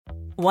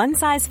One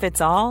size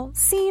fits all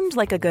seemed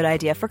like a good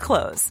idea for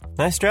clothes.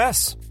 Nice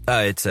dress.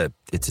 It's a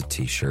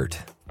t-shirt.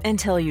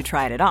 Until you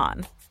tried it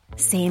on.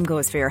 Same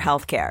goes for your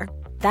healthcare.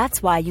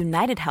 That's why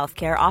United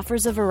Healthcare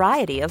offers a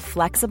variety of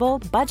flexible,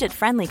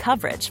 budget-friendly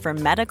coverage for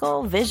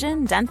medical,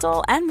 vision,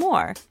 dental, and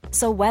more.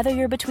 So whether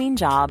you're between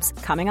jobs,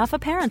 coming off a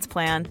parent's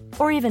plan,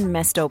 or even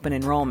missed open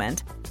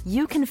enrollment,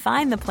 you can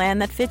find the plan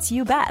that fits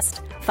you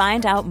best.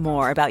 Find out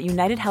more about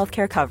United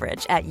Healthcare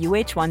coverage at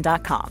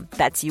uh1.com.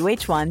 That's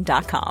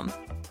uh1.com.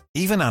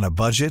 Even on a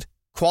budget,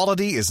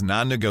 quality is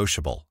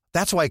non-negotiable.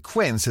 That's why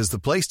Quince is the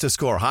place to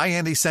score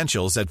high-end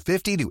essentials at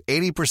 50 to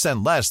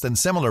 80% less than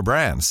similar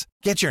brands.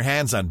 Get your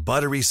hands on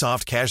buttery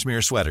soft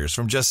cashmere sweaters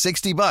from just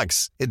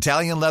 $60,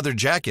 Italian leather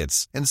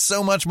jackets, and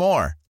so much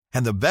more.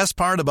 And the best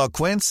part about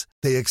Quince,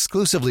 they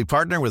exclusively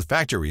partner with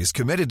factories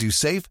committed to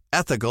safe,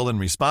 ethical, and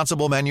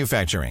responsible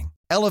manufacturing.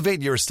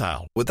 Elevate your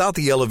style without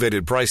the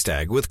elevated price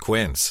tag with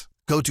Quince.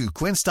 Go to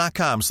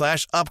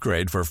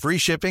quince.com/upgrade for free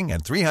shipping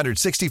and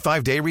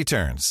 365-day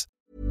returns.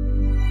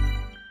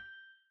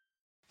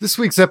 This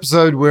week's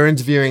episode, we're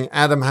interviewing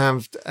Adam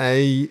Hanft,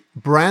 a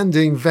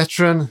branding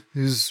veteran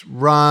who's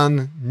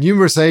run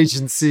numerous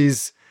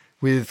agencies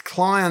with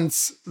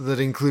clients that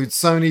include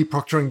Sony,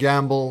 Procter &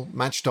 Gamble,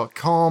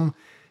 Match.com.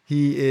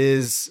 He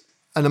is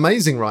an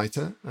amazing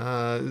writer.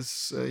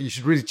 You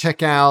should really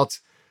check out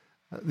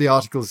the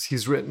articles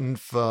he's written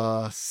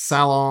for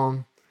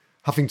Salon,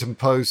 Huffington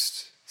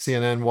Post,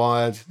 CNN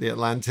Wired, The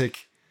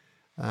Atlantic.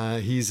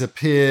 He's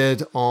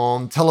appeared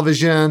on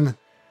television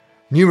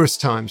numerous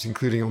times,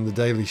 including on The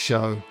Daily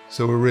Show.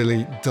 So we're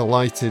really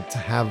delighted to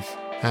have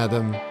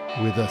Adam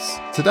with us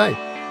today.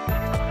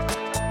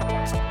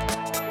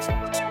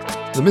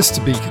 The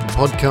Mr. Beacon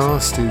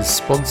podcast is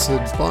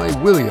sponsored by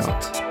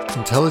Wiliot,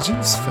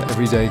 intelligence for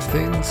everyday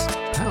things,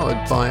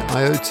 powered by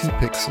IoT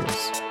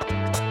Pixels.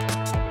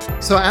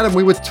 So Adam,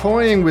 we were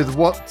toying with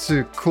what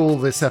to call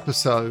this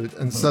episode.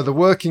 And so the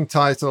working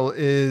title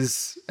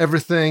is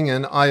Everything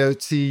an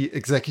IoT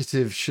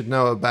Executive Should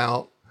Know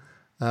About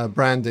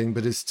Branding,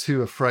 but is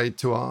too afraid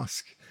to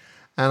ask.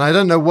 And I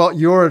don't know what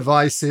your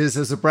advice is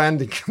as a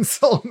branding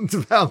consultant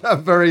about that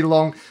very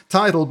long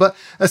title, but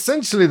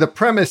essentially the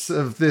premise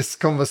of this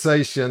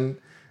conversation,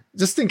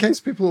 just in case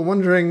people are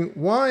wondering,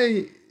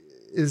 why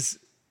is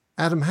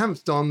Adam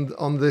Hanft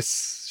on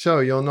this show?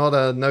 You're not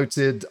a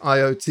noted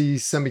IoT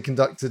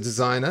semiconductor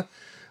designer.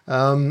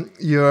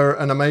 You're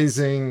an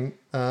amazing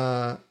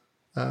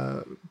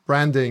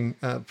branding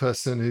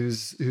person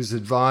who's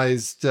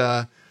advised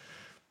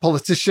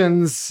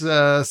politicians,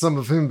 some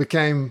of whom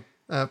became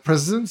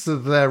presidents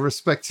of their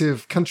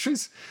respective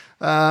countries,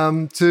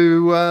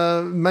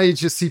 to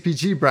major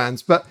CPG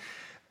brands. But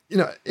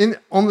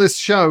on this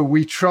show,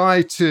 we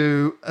try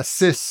to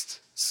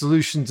assist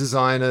solution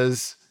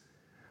designers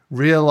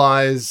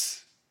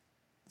realize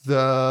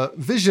the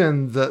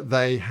vision that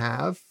they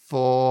have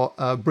for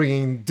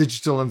bringing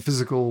digital and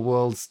physical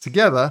worlds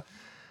together.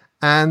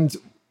 And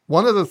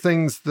one of the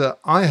things that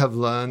I have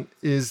learned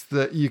is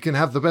that you can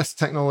have the best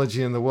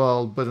technology in the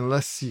world, but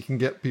unless you can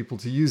get people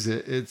to use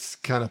it, it's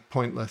kind of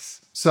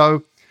pointless.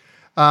 So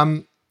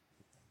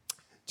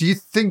do you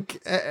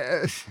think,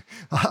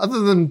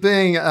 other than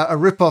being a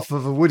ripoff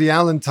of a Woody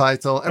Allen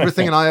title,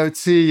 Everything an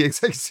IoT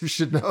Executive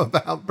Should Know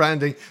About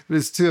Branding, but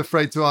is too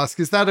afraid to ask,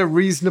 is that a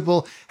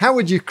reasonable, how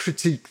would you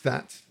critique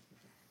that?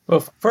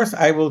 Well, first,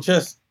 I will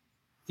just,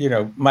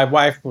 my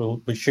wife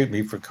would shoot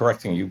me for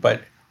correcting you,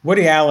 but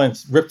Woody Allen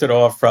ripped it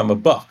off from a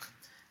book.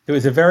 There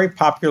was a very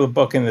popular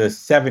book in the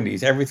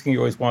 70s, Everything You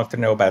Always Wanted to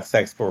Know About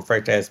Sex, but Were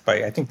Afraid to Ask,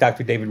 by, I think,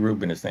 Dr. David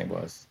Rubin, his name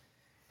was.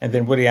 And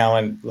then Woody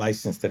Allen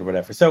licensed it or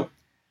whatever. So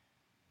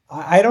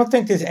I don't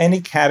think there's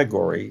any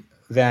category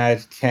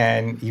that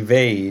can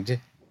evade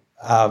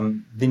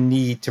the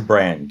need to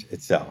brand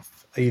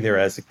itself, either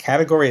as a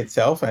category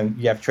itself, and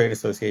you have trade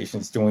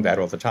associations doing that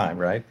all the time,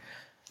 right?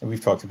 And we've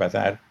talked about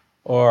that,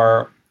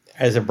 or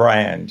as a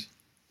brand.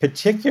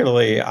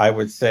 Particularly, I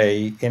would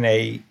say, in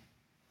a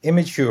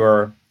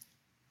immature,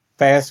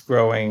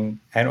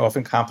 fast-growing, and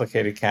often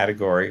complicated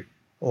category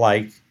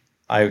like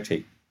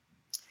IoT.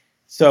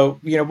 So,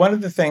 one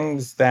of the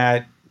things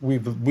that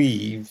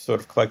we sort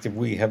of collective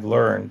we have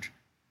learned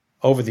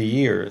over the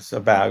years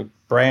about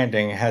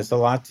branding has a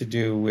lot to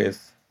do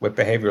with what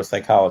behavioral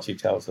psychology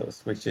tells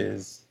us, which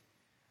is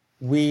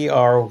we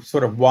are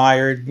sort of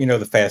wired,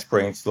 the fast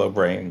brain, slow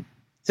brain.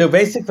 So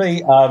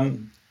basically,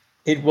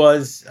 it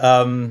was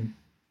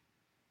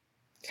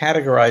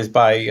categorized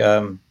by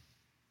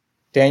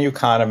Daniel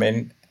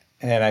Kahneman,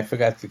 and I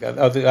forgot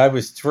I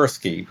was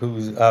Tversky,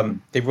 who's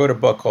they wrote a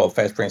book called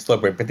Fast Brain, Slow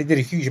Brain, but they did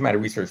a huge amount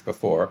of research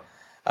before,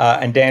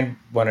 and Dan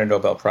won a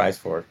Nobel Prize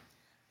for it.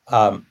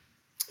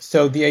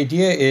 So the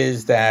idea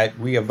is that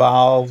we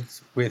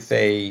evolved with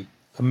a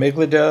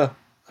amygdala,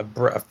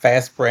 a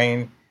fast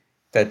brain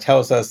that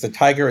tells us the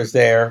tiger is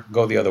there,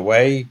 go the other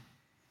way,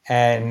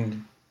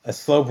 and a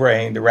slow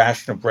brain, the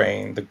rational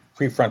brain, the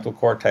prefrontal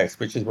cortex,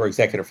 which is where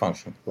executive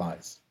function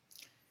lies.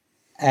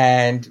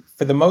 And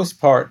for the most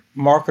part,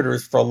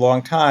 marketers for a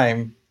long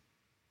time,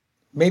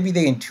 maybe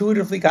they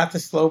intuitively got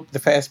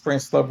the fast brain,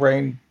 slow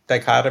brain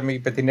dichotomy,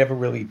 but they never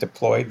really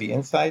deployed the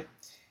insight.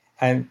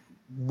 And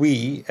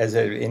we, as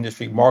an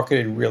industry,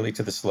 marketed really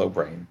to the slow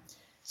brain.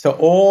 So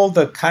all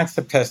the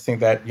concept testing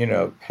that,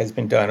 has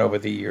been done over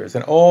the years,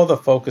 and all the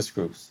focus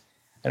groups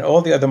and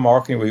all the other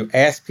marketing where you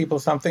ask people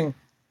something,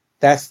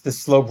 that's the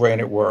slow brain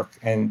at work.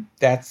 And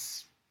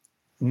that's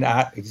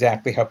not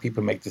exactly how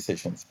people make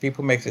decisions.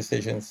 People make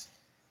decisions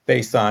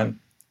based on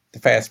the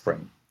fast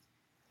brain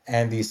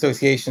and the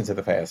associations of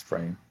the fast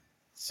brain.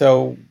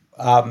 So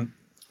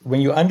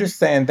when you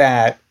understand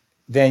that,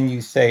 then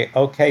you say,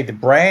 okay, the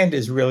brand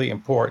is really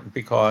important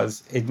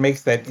because it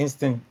makes that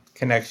instant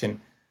connection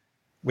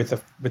with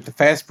the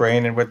fast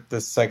brain and what the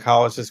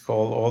psychologists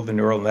call all the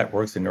neural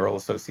networks and neural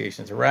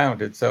associations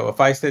around it. So if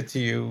I said to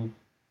you,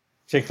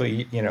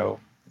 particularly,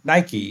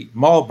 Nike,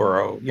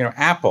 Marlboro,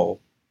 Apple,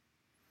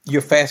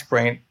 your fast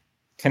brain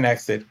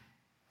connects it.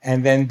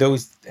 And then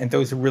those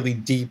are really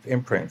deep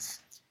imprints.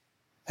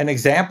 An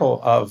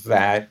example of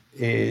that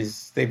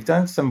is they've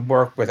done some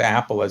work with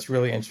Apple that's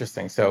really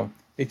interesting. So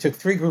they took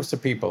 3 groups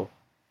of people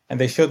and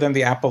they showed them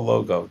the Apple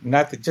logo,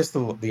 not just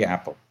the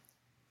Apple.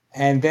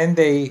 And then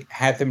they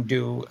had them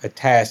do a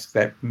task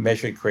that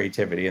measured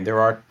creativity. And there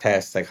are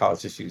tasks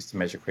psychologists use to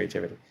measure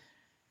creativity.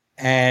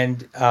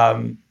 And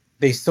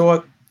they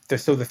saw,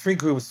 so the 3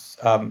 groups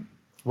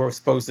were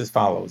exposed as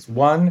follows.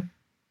 One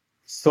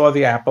saw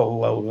the Apple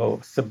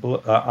logo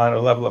on a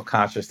level of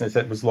consciousness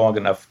that was long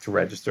enough to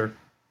register.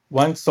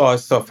 One saw it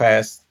so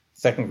fast,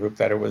 second group,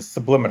 that it was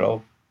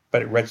subliminal,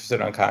 but it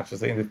registered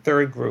unconsciously. And the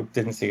third group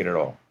didn't see it at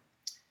all.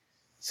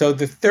 So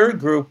the third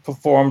group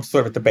performed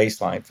sort of at the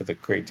baseline for the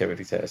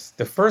creativity test.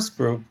 The first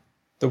group,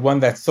 the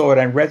one that saw it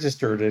and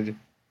registered it,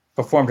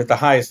 performed at the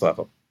highest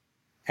level.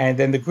 And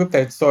then the group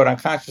that saw it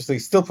unconsciously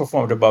still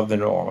performed above the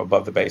norm,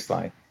 above the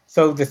baseline.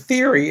 So the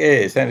theory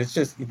is, and it's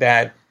just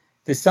that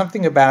there's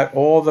something about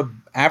all the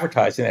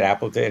advertising that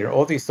Apple did and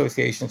all the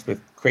associations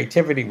with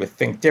creativity, with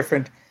Think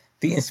Different,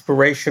 the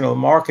inspirational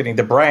marketing,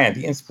 the brand,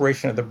 the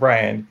inspiration of the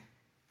brand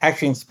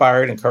actually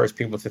inspired and encouraged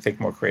people to think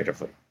more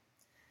creatively.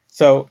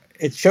 So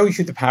it shows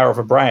you the power of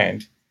a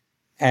brand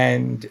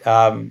and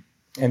the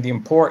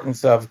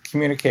importance of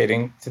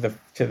communicating to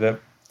the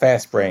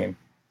fast brain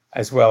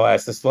as well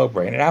as the slow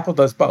brain. And Apple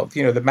does both.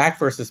 The Mac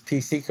versus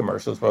PC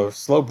commercials were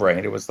slow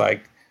brain. It was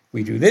like,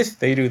 we do this,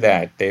 they do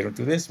that. They don't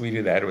do this, we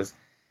do that. It was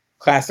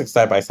classic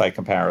side-by-side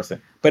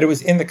comparison. But it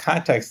was in the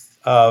context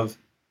of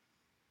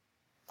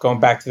going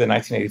back to the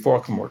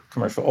 1984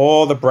 commercial,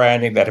 all the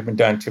branding that had been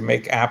done to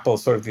make Apple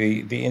sort of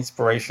the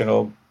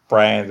inspirational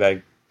brand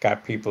that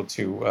got people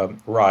to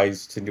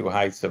rise to new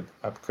heights of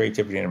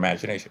creativity and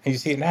imagination. And you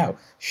see it now,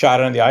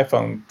 shot on the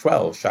iPhone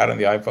 12, shot on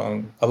the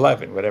iPhone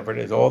 11, whatever it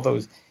is, all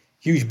those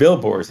huge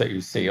billboards that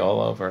you see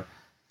all over.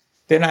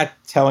 They're not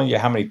telling you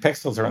how many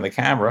pixels are in the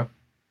camera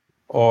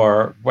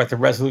or what the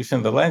resolution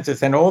of the lens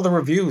is. And all the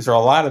reviews, or a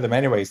lot of them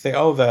anyway, say,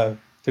 oh, the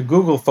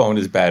Google phone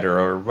is better,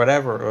 or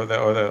whatever,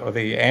 or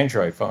the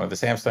Android phone, or the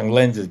Samsung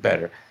lens is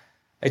better.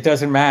 It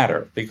doesn't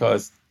matter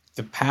because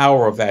the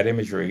power of that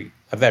imagery,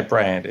 of that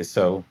brand is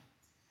so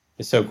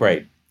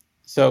great.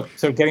 So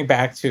getting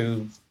back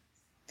to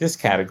this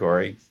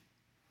category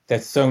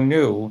that's so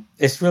new,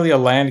 it's really a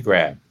land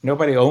grab.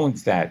 Nobody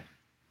owns that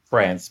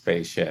brand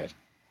space yet.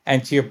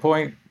 And to your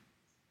point,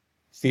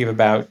 Steve,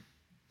 about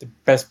the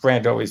best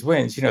brand always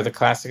wins, the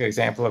classic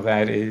example of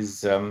that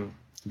is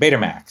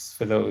Betamax,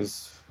 for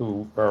those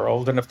who are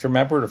old enough to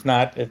remember it. If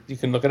not, you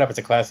can look it up. It's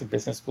a classic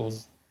business school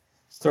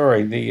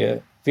story.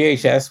 The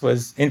VHS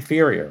was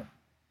inferior.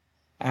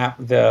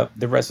 The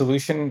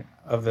resolution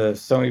of the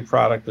Sony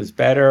product was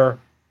better.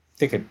 I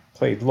think it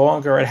played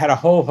longer. It had a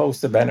whole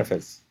host of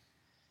benefits.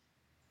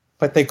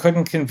 But they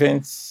couldn't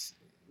convince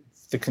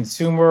the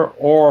consumer,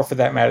 or for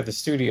that matter, the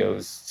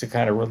studios, to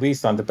kind of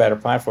release on the better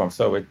platform.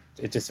 So it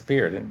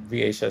disappeared and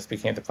VHS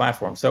became the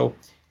platform. So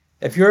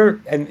if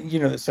you're,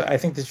 so I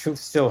think the truth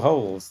still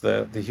holds,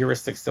 the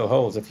heuristic still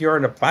holds. If you're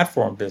in a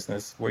platform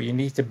business where you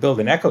need to build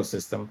an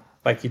ecosystem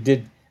like you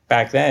did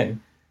back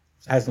then,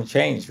 hasn't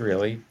changed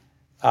really,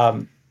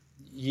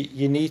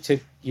 you need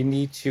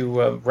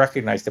to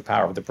recognize the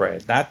power of the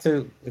brand, not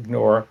to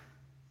ignore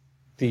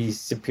the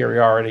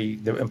superiority,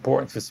 the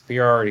importance of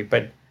superiority.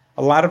 But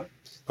a lot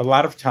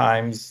of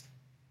times,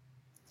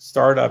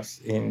 startups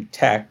in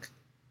tech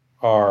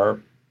are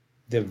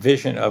the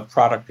vision of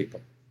product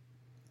people,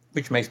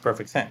 which makes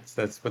perfect sense.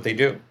 That's what they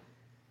do.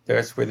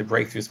 That's where the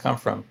breakthroughs come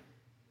from.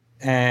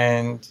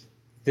 And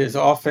there's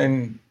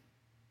often,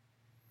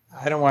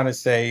 I don't want to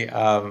say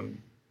a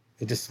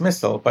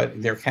dismissal,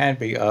 but there can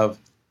be, of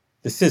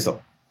the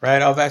sizzle,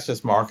 right? Oh, that's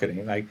just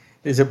marketing. Like,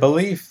 there's a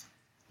belief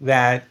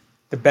that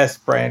the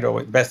best brand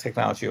or the best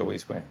technology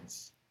always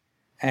wins.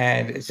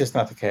 And it's just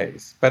not the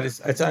case. But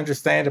it's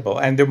understandable.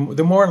 And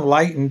the more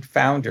enlightened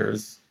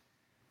founders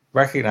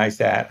recognize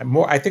that,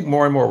 I think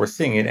more and more we're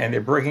seeing it, and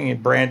they're bringing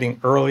in branding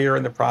earlier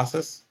in the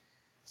process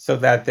so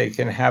that they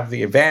can have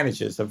the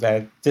advantages of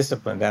that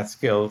discipline, that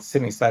skill,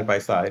 sitting side by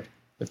side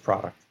with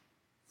product.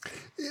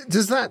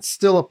 Does that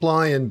still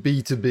apply in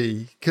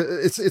B2B?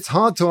 It's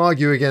hard to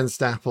argue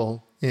against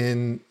Apple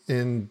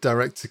in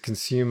direct to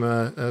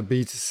consumer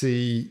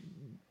B2C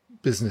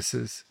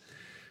businesses,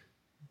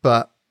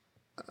 but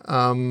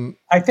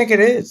I think it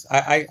is.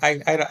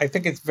 I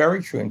think it's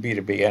very true in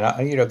B2B,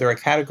 and there are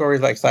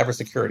categories like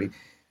cybersecurity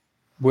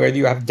where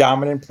you have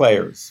dominant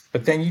players,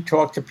 but then you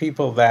talk to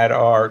people that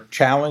are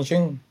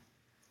challenging.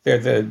 They're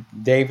the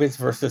Davids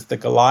versus the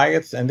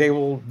Goliaths, and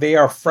they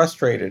are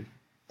frustrated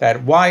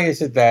that why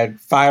is it that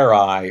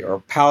FireEye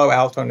or Palo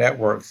Alto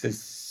Networks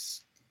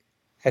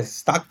has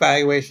stock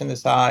valuation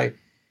this high,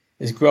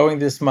 is growing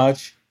this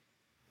much,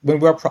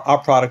 when our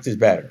product is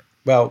better.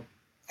 Well,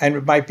 and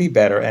it might be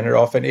better, and it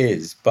often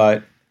is,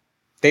 but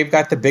they've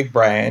got the big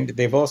brand.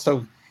 They've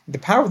also, the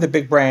power of the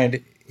big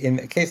brand in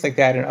a case like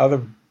that in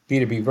other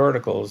B2B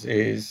verticals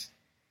is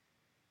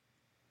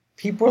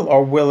people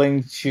are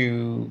willing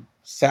to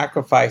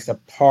sacrifice a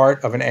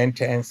part of an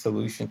end-to-end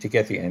solution to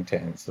get the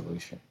end-to-end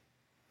solution.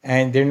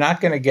 And they're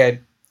not going to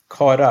get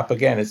caught up,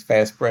 again, as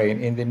fast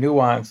brain, in the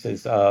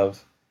nuances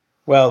of,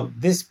 well,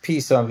 this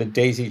piece on the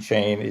daisy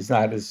chain is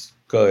not as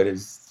good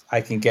as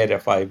I can get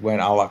if I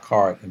went a la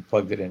carte and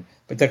plugged it in.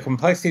 But the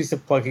complexities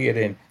of plugging it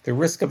in, the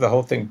risk of the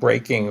whole thing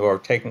breaking or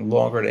taking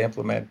longer to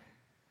implement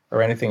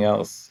or anything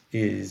else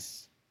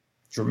is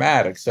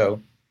dramatic.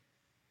 So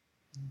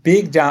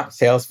big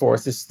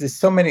Salesforce, there's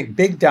so many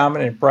big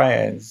dominant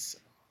brands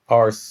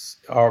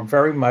are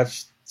very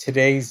much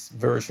today's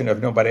version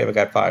of nobody ever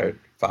got fired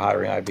for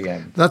hiring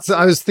IBM.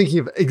 I was thinking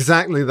of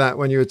exactly that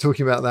when you were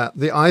talking about that.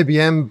 The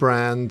IBM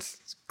brand,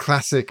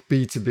 classic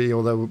B2B,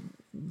 although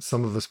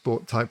some of us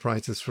bought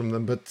typewriters from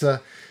them,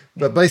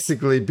 but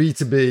basically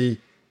B2B,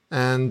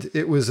 and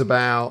it was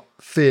about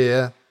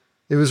fear.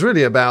 It was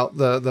really about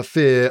the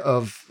fear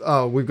of,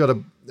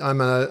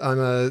 I'm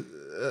a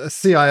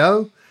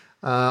CIO.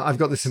 I've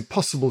got this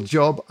impossible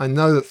job. I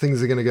know that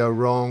things are going to go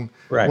wrong.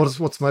 Right.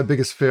 What's my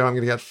biggest fear? I'm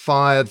going to get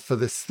fired for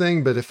this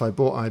thing, but if I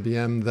bought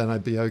IBM, then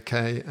I'd be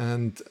okay.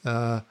 And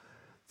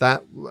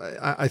that,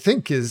 I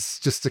think, is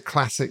just a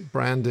classic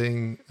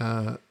branding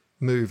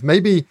move.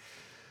 Maybe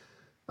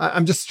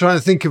I'm just trying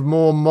to think of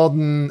more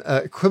modern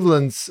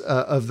equivalents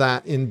of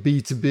that in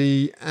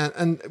B2B.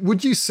 And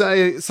would you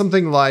say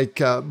something like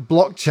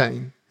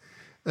blockchain?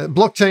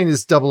 Blockchain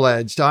is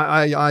double-edged.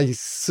 I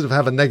sort of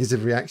have a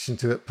negative reaction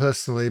to it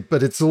personally,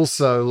 but it's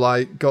also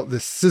like got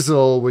this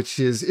sizzle, which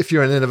is if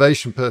you're an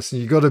innovation person,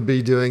 you got to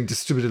be doing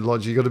distributed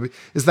logic. You got to be.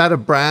 Is that a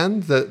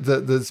brand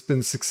that's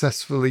been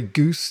successfully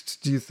goosed?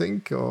 Do you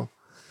think, or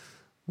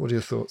what are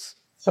your thoughts?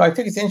 So I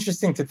think it's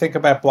interesting to think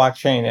about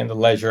blockchain and the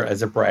ledger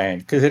as a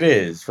brand, because it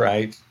is,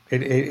 right?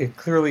 It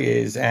clearly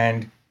is,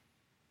 and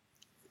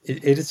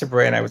it is a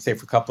brand. I would say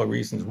for a couple of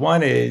reasons.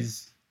 One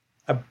is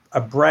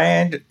a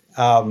brand.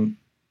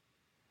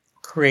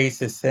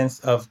 Creates a sense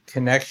of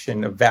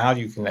connection, a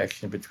value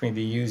connection between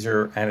the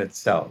user and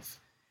itself.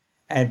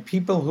 And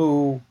people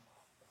who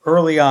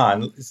early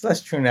on, it's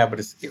less true now, but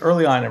it's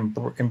early on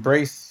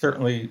embraced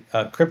certainly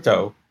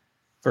crypto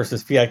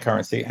versus fiat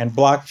currency and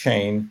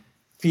blockchain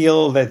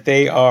feel that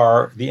they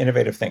are the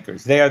innovative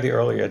thinkers. They are the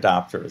early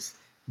adopters.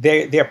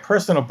 They're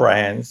personal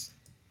brands,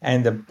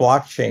 and the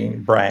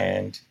blockchain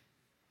brand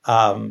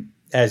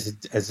as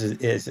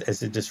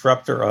a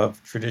disruptor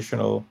of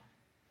traditional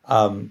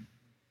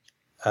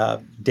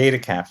data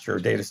capture,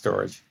 data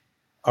storage,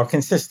 are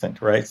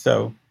consistent, right?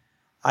 So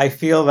I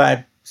feel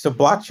that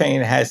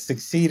blockchain has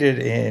succeeded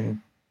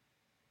in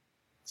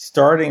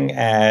starting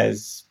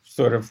as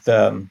sort of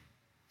the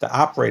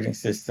operating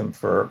system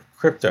for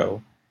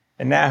crypto,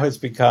 and now has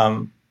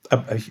become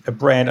a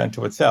brand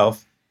unto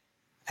itself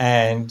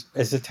and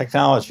as a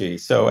technology.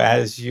 So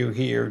as you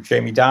hear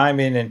Jamie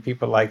Dimon and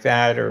people like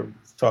that or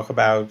talk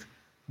about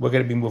we're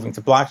going to be moving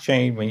to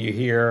blockchain, when you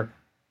hear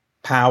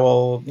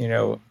Powell,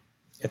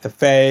 at the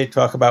Fed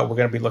talk about we're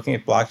going to be looking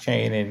at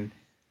blockchain and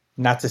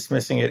not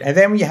dismissing it. And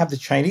then when you have the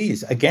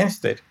Chinese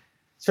against it,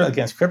 certainly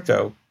against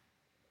crypto,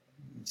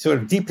 sort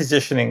of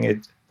depositioning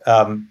it,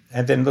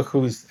 and then look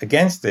who's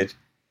against it,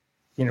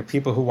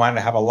 people who want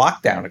to have a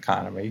lockdown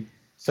economy.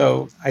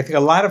 So I think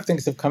a lot of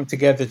things have come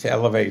together to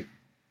elevate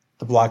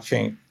the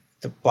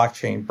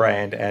blockchain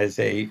brand as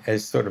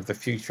sort of the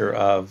future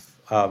of,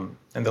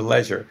 and the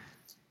ledger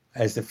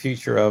as the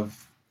future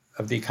of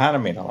the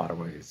economy in a lot of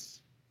ways.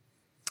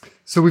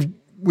 So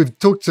we've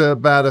talked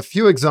about a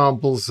few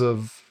examples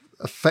of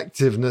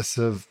effectiveness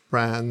of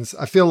brands.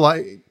 I feel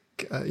like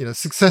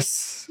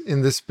success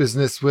in this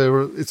business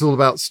where it's all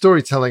about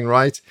storytelling,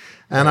 right?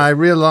 And I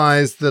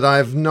realized that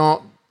I've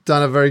not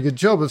done a very good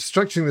job of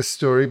structuring this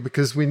story,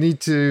 because we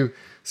need to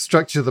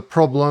structure the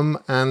problem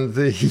and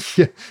the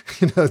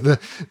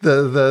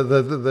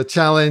the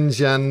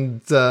challenge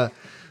and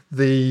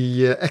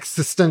the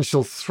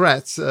existential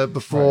threat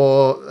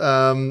before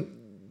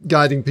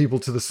guiding people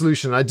to the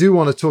solution. I do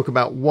want to talk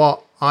about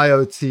what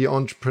IoT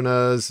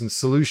entrepreneurs and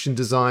solution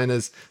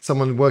designers,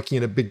 someone working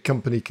in a big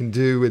company, can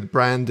do with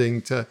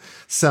branding to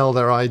sell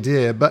their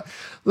idea. But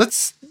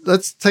let's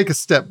take a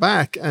step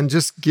back and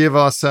just give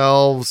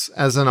ourselves,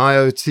 as an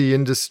IoT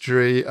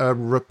industry, a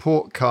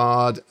report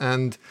card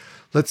and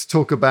let's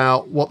talk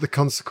about what the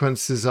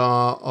consequences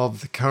are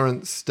of the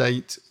current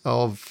state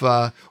of,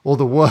 or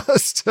the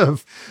worst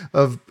of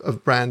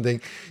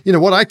branding.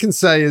 What I can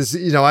say is,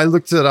 I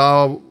looked at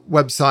our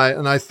website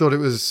and I thought it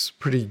was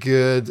pretty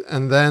good.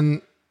 And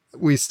then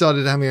we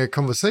started having a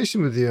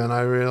conversation with you and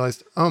I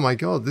realized, oh my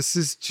God,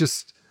 it's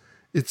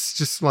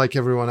just like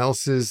everyone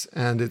else's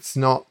and it's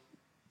not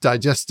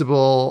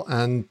digestible.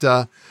 And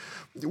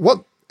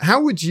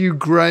how would you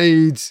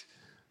grade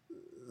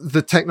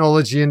the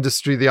technology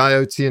industry, the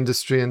IoT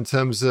industry, in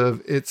terms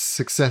of its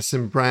success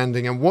in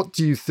branding? And what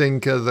do you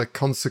think are the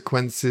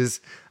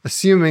consequences,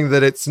 assuming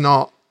that it's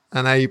not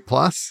an A+,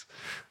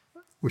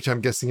 which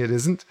I'm guessing it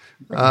isn't?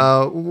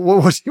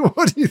 What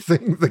do you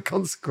think the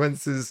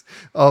consequences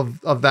of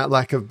that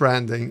lack of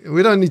branding?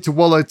 We don't need to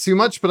wallow too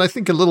much, but I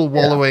think a little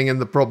wallowing in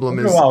the problem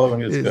is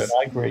good.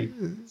 I agree.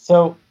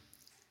 So,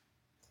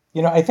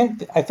 I think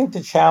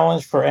the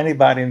challenge for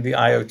anybody in the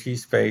IoT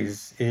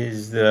space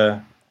is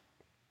the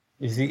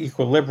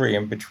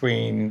equilibrium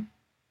between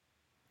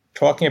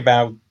talking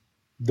about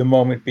the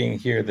moment being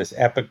here, this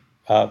epic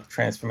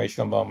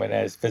transformational moment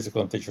as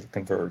physical and digital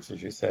converge,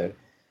 as you said,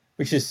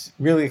 which is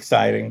really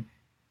exciting,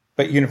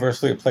 but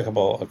universally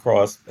applicable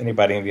across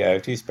anybody in the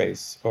IoT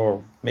space,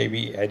 or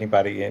maybe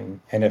anybody in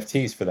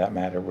NFTs for that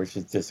matter, which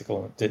is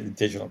digital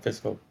and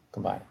physical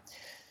combined.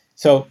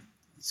 So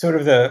sort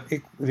of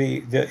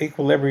the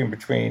equilibrium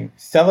between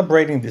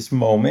celebrating this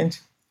moment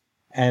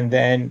and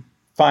then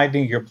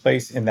finding your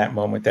place in that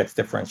moment that's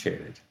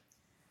differentiated.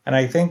 And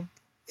I think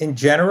in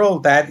general,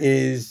 that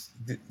is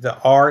the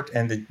art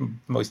and the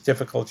most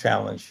difficult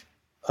challenge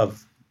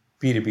of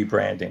B2B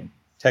branding,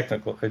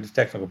 technical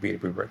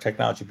B2B,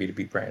 technology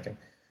B2B branding,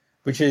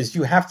 which is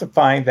you have to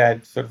find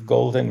that sort of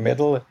golden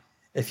middle.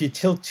 If you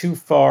tilt too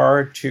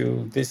far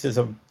to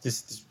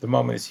the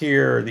moment is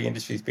here, or the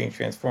industry is being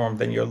transformed,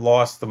 then you're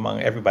lost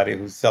among everybody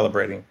who's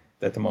celebrating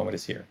that the moment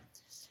is here.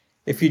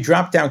 If you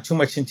drop down too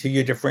much into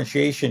your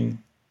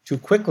differentiation too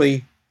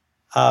quickly,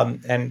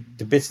 and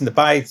the bits and the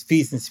bytes,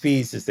 fees and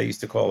speeds, as they used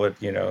to call it,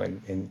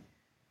 in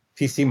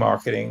PC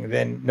marketing,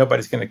 then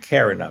nobody's going to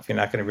care enough. You're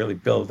not going to really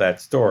build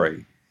that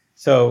story.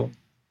 So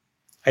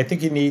I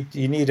think you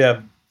need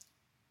a,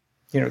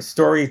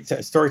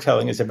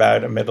 storytelling is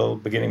about a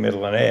beginning,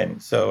 middle, and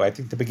end. So I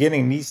think the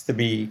beginning needs to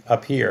be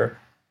up here.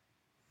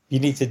 You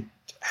need to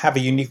have a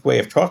unique way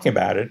of talking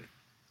about it.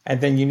 And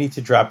then you need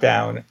to drop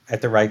down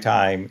at the right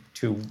time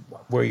to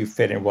where you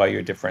fit and why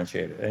you're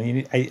differentiated. And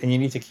you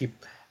need to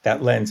keep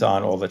that lens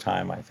on all the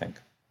time, I think.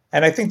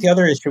 And I think the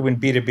other issue in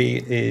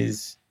B2B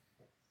is,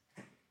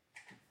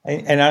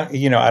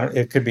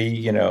 it could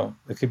be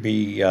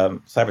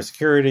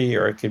cybersecurity,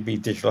 or it could be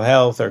digital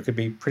health, or it could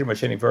be pretty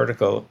much any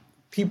vertical.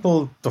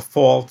 People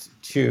default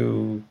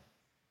to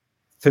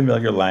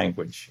familiar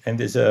language, and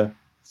there's a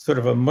sort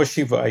of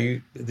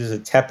there's a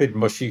tepid,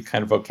 mushy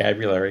kind of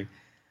vocabulary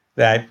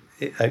that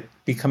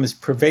becomes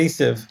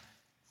pervasive.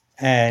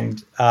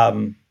 And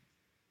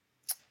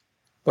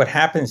what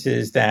happens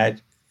is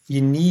that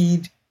you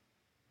need,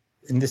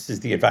 and this is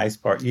the advice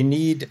part, you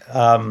need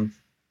a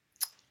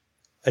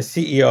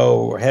CEO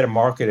or head of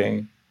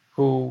marketing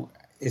who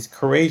is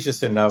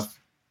courageous enough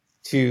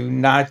to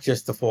not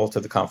just default to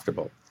the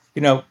comfortable.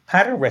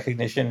 Pattern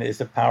recognition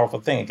is a powerful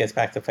thing. It gets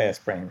back to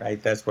fast brain,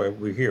 right? That's why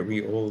we're here.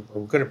 We're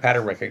good at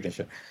pattern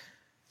recognition.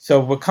 So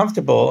we're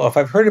comfortable. If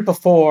I've heard it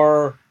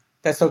before,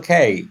 that's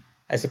okay.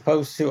 As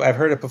opposed to, I've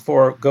heard it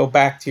before, go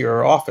back to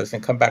your office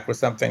and come back with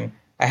something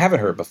I haven't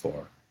heard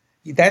before.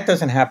 That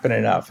doesn't happen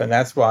enough. And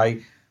that's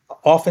why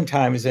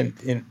oftentimes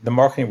in the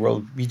marketing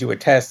world, we do a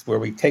test where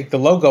we take the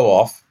logo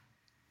off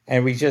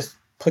and we just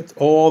put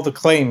all the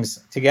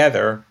claims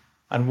together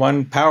on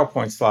one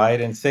PowerPoint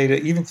slide and say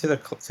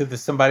to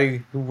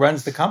somebody who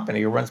runs the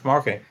company or runs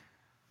marketing,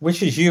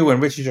 which is you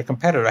and which is your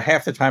competitor.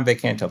 Half the time they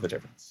can't tell the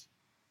difference.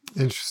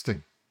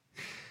 Interesting.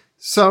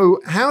 So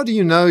how do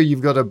you know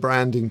you've got a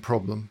branding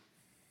problem?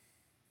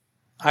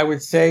 I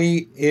would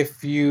say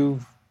if you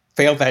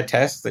failed that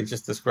test they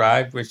just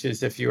described, which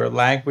is if your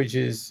language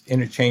is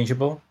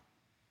interchangeable.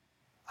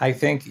 I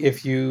think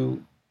if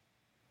you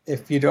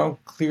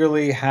don't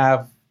clearly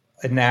have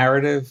a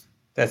narrative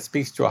that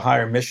speaks to a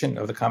higher mission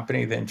of the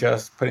company than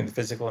just putting the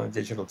physical and the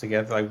digital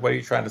together, like what are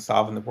you trying to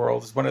solve in the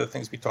world, is one of the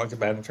things we talked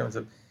about in terms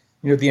of,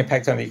 the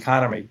impact on the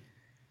economy.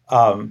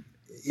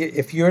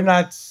 If you're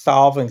not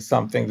solving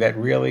something that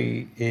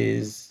really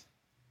is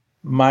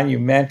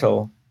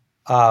monumental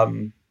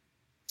and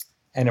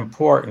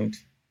important,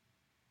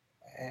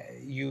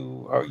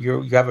 you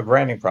have a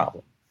branding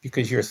problem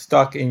because you're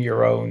stuck in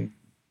your own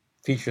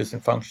features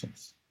and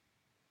functions.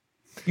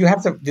 You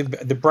have to,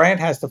 the brand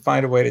has to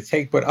find a way to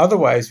take what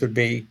otherwise would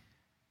be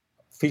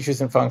features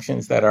and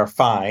functions that are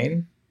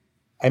fine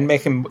and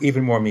make them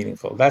even more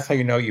meaningful. That's how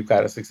you know you've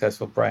got a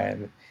successful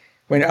brand.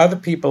 When other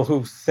people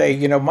who say,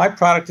 my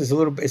product is I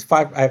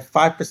have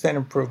 5%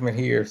 improvement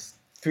here,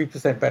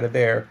 3% better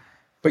there,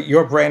 but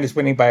your brand is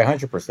winning by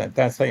 100%.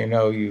 That's how you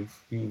know you've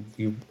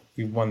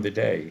won the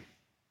day.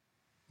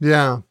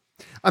 Yeah.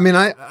 I mean,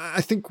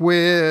 I think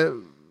we're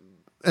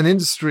an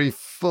industry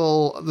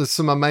there's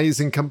some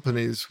amazing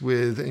companies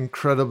with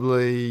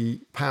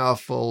incredibly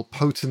powerful,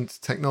 potent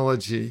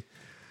technology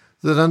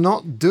that are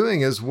not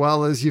doing as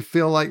well as you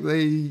feel like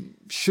they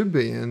should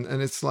be. And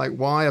it's like,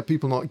 why are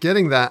people not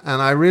getting that?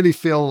 And I really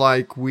feel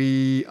like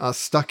we are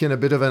stuck in a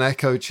bit of an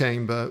echo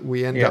chamber.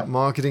 We end up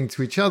marketing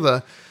to each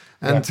other.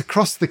 And to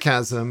cross the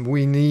chasm,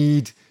 we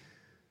need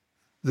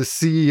the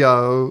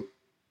CEO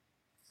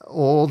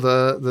or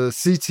the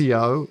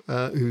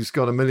CTO who's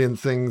got a million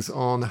things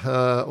on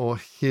her or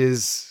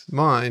his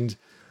mind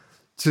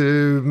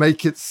to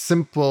make it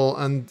simple.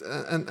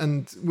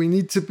 And we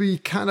need to be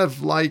kind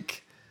of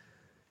like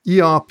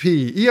ERP.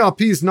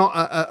 ERP is not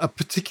a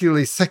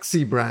particularly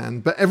sexy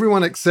brand, but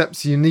everyone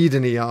accepts you need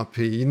an ERP.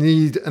 You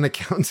need an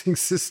accounting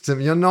system.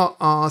 You're not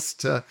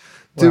asked to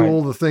do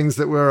all the things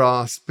that we're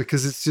asked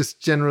because it's just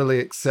generally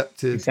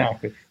accepted.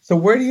 Exactly. So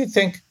where do you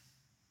think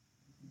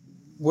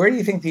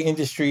the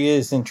industry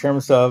is in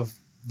terms of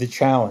the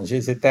challenge?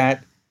 Is it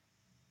that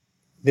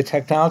the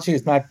technology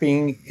is not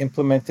being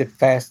implemented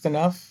fast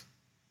enough?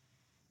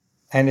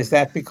 And is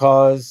that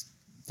because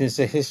there's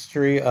a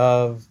history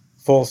of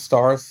false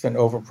starts and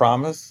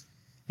overpromise?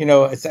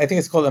 I think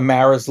it's called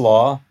Amara's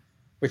Law,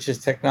 which is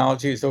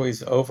technology is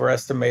always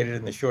overestimated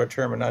in the short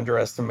term and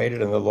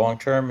underestimated in the long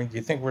term. And do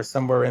you think we're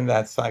somewhere in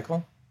that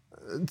cycle?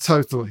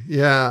 Totally.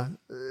 Yeah.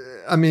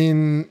 I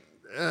mean,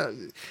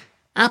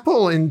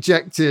 Apple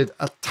injected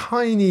a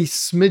tiny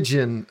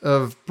smidgen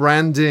of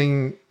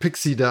branding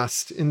pixie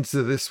dust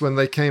into this when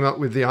they came up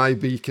with the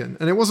iBeacon.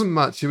 And it wasn't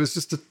much. It was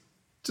just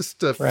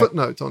a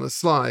footnote on a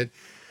slide.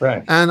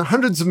 Right. And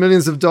hundreds of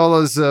millions of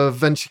dollars of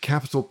venture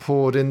capital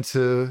poured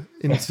into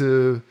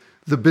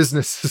the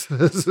business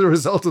as a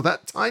result of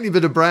that tiny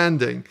bit of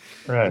branding.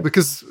 Right.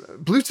 Because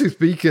Bluetooth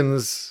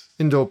beacons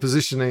indoor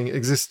positioning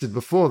existed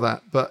before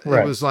that, but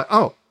it was like,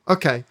 oh,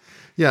 okay.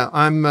 Yeah,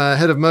 I'm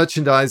head of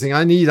merchandising.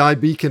 I need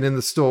iBeacon in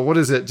the store. What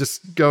is it?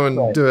 Just go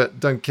and do it.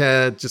 Don't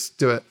care. Just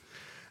do it.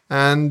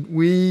 And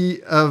we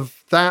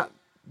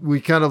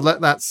kind of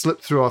let that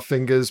slip through our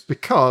fingers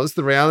because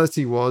the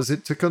reality was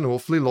it took an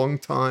awfully long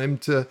time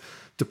to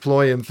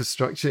deploy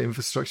infrastructure.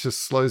 Infrastructure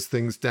slows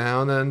things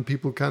down and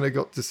people kind of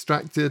got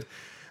distracted.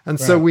 And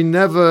so we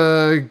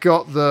never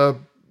got the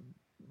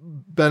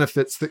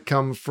benefits that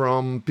come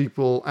from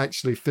people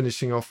actually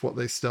finishing off what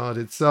they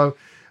started. So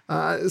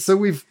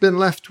we've been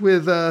left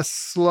with a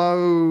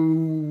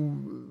slow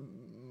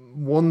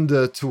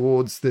wander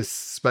towards this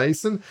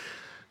space. And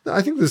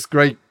I think there's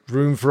great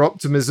room for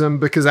optimism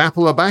because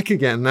Apple are back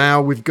again.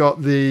 Now we've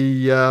got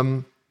the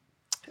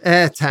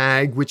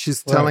AirTag, which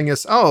is telling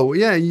us, oh,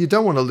 yeah, you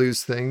don't want to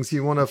lose things.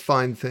 You want to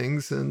find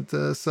things. And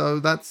so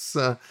that's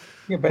but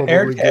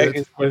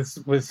AirTag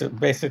was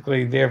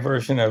basically their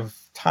version of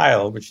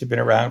Tile, which had been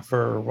around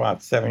for,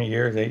 7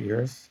 years, 8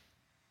 years?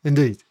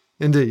 Indeed.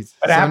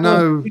 But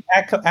so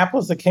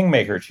Apple's the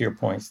kingmaker, to your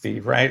point,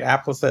 Steve, right?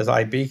 Apple says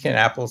iBeacon,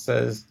 Apple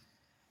says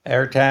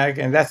AirTag,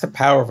 and that's the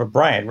power of a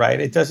brand, right?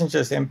 It doesn't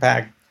just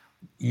impact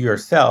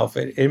yourself,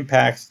 it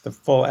impacts the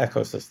full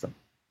ecosystem.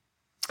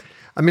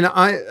 I mean,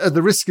 at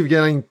the risk of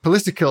getting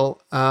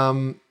political,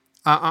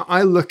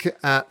 I look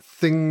at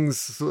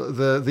things,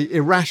 the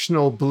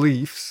irrational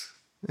beliefs,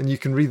 and you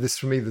can read this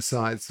from either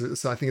side,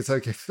 so I think it's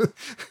okay.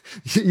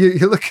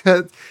 You look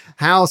at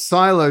how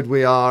siloed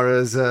we are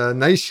as a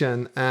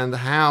nation and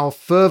how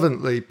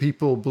fervently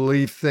people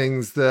believe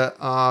things that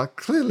are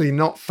clearly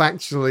not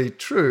factually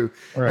true.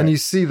 Right. And you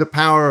see the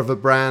power of a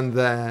brand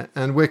there.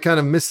 And we're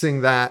kind of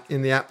missing that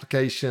in the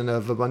application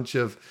of a bunch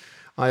of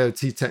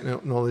IoT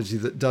technology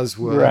that does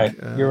work. Right,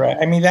 you're right.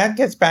 I mean, that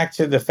gets back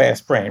to the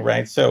fast brain,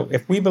 right? So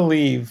if we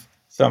believe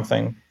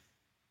something,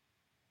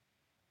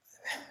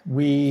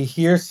 we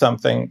hear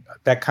something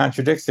that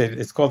contradicts it.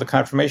 It's called the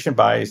confirmation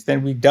bias.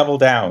 Then we double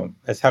down.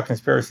 That's how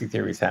conspiracy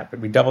theories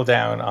happen. We double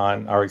down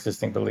on our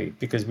existing belief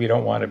because we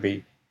don't want to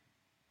be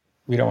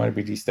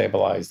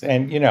destabilized.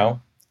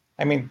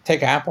 And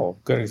take Apple,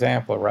 good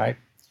example, right?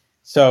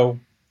 So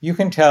you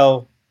can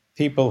tell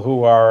people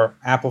who are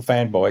Apple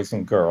fanboys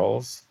and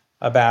girls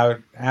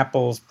about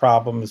Apple's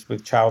problems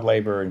with child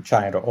labor in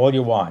China all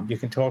you want. You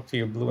can talk to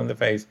you blue in the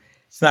face.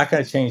 It's not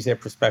going to change their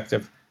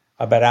perspective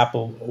about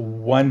Apple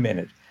 1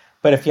 minute.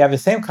 But if you have the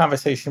same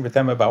conversation with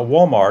them about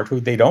Walmart, who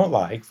they don't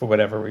like for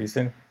whatever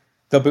reason,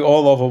 they'll be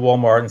all over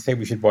Walmart and say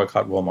we should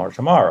boycott Walmart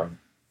tomorrow.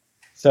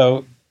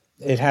 So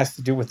it has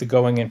to do with the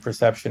going in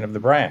perception of the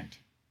brand.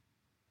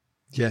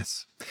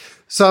 Yes.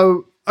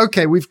 So,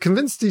 okay, we've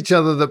convinced each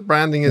other that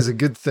branding is a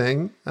good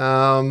thing.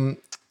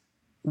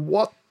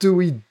 What do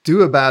we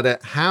do about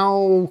it?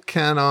 How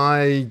can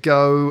I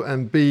go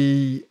and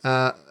be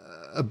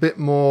a bit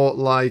more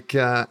like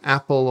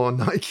Apple or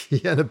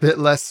Nike and a bit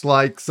less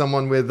like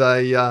someone with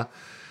a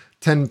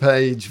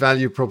 10-page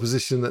value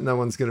proposition that no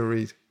one's going to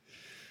read?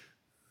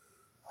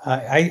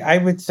 I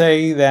would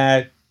say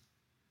that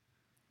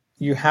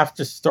you have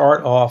to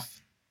start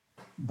off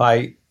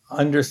by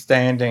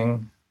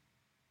understanding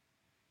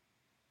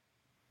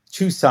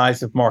two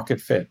sides of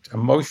market fit: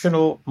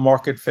 emotional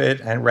market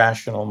fit and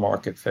rational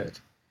market fit.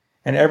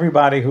 And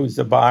everybody who's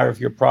a buyer of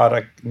your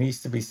product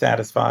needs to be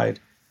satisfied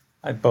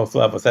at both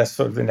levels. That's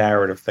sort of the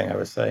narrative thing I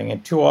was saying.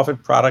 And too often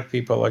product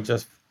people are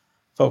just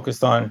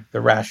focused on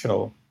the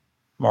rational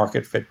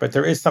market fit. But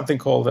there is something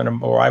called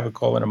or I would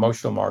call an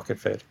emotional market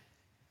fit.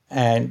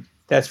 And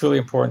that's really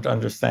important to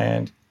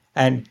understand.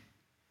 And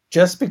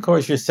just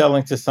because you're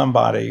selling to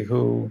somebody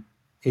who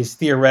is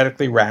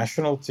theoretically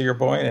rational, to your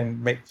point,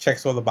 and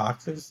checks all the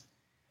boxes,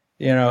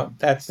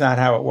 that's not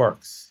how it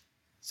works.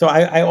 So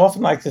I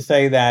often like to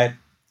say that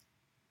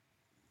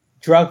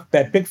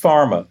big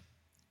pharma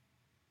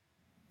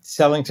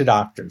selling to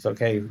doctors,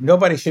 okay,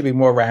 nobody should be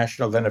more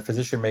rational than a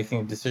physician making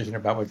a decision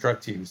about what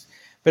drug to use.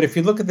 But if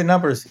you look at the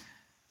numbers,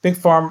 big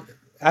pharma,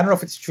 I don't know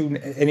if it's true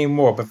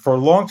anymore, but for a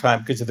long time,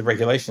 because of the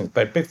regulations,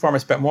 but big pharma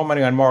spent more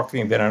money on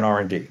marketing than on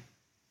R&D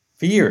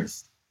for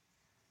years.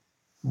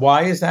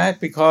 Why is that?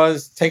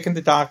 Because taking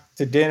the doc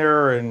to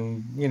dinner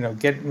and,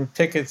 getting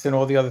tickets and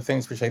all the other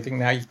things, which I think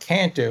now you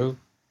can't do,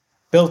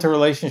 built a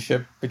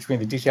relationship between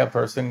the detailed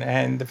person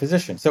and the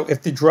physician. So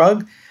if the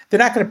drug, they're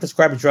not going to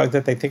prescribe a drug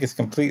that they think is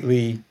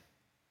completely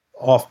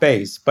off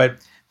base, but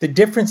the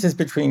differences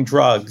between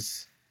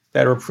drugs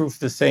that are approved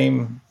for the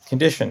same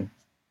condition,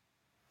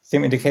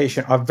 same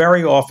indication, are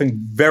very often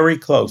very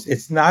close.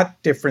 It's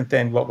not different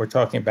than what we're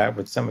talking about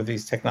with some of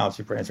these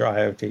technology brands or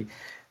IoT.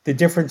 The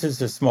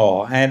differences are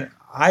small. And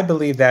I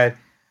believe that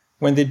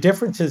when the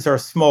differences are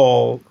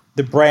small,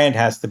 the brand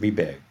has to be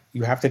big.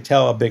 You have to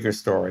tell a bigger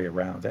story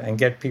around it and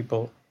get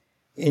people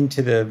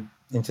into the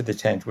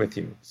tent with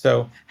you.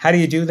 So how do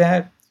you do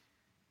that?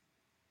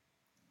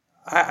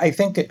 I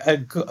think a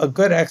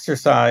good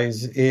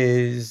exercise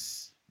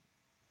is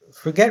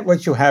forget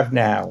what you have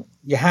now.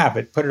 You have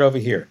it, put it over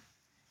here.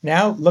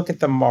 Now look at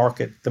the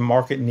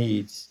market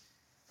needs,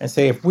 and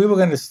say, if we were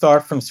going to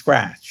start from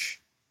scratch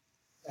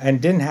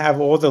and didn't have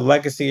all the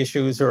legacy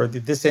issues, or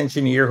this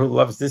engineer who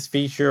loves this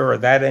feature, or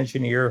that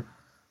engineer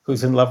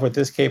who's in love with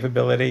this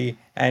capability,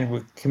 and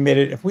we're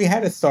committed, if we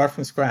had to start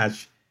from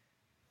scratch,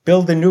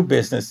 build a new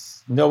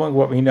business, knowing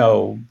what we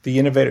know, the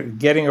innovator,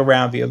 getting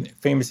around the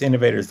famous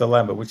innovator's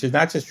dilemma, which is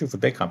not just true for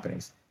big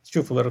companies, it's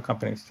true for little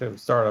companies too,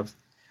 startups.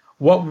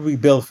 What would we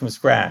build from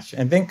scratch?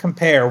 And then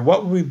compare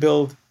what would we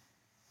build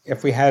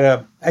if we had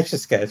a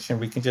Etch-a-Sketch and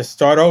we can just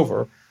start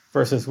over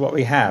versus what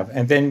we have,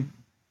 and then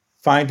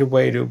find a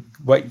way to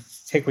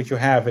take what you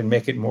have and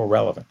make it more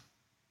relevant,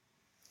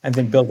 and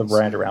then build a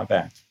brand around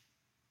that.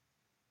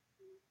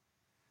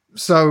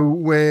 So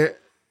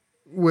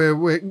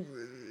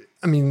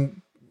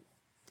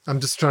I'm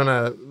just trying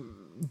to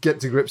get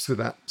to grips with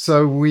that.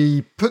 So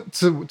we put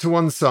to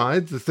one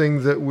side the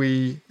thing that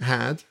we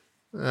had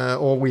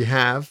or we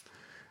have,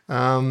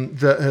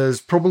 that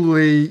has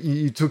probably,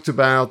 you talked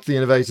about the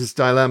innovator's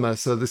dilemma.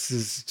 So this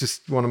is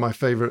just one of my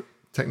favorite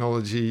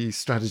technology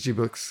strategy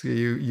books.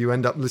 You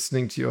end up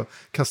listening to your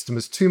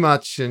customers too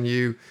much, and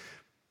you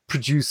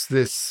produce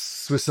this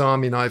Swiss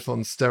Army knife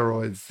on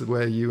steroids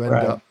where you end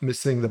up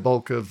missing the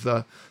bulk of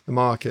the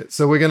market.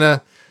 So we're going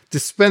to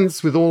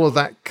dispense with all of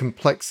that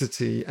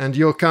complexity, and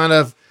you're kind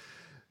of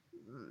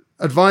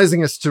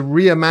advising us to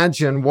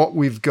reimagine what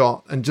we've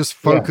got and just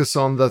focus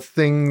on the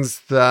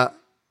things that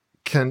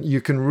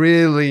you can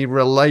really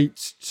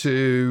relate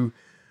to,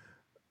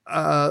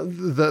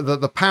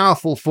 the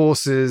powerful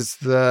forces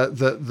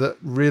that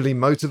really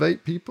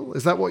motivate people.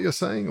 Is that what you're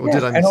saying, or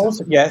did I miss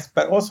it? Yes,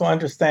 but also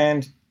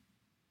understand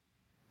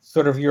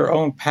sort of your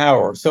own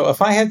power. So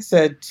if I had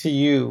said to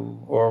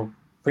you, or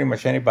pretty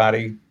much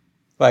anybody,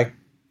 like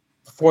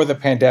before the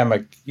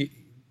pandemic, you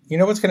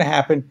know what's going to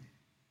happen?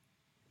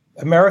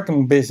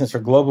 American business, or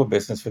global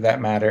business for that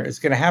matter, is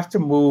going to have to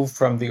move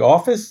from the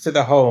office to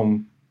the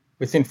home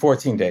within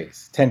 14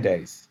 days, 10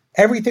 days.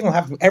 Everything will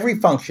have to, every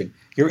function,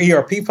 your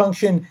ERP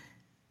function,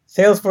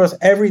 Salesforce,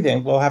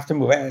 everything will have to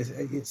move.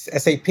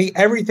 SAP,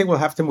 everything will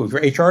have to move.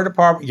 Your HR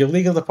department, your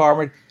legal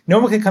department, no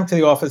one can come to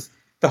the office.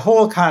 The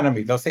whole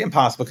economy, they'll say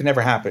impossible, could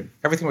never happen.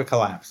 Everything would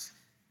collapse.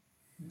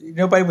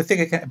 Nobody would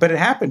think it can, but it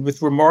happened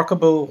with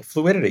remarkable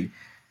fluidity.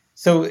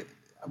 So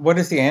what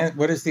is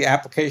the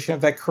application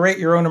of that? Create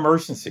your own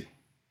emergency.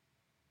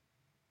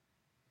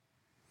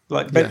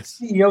 But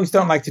CEOs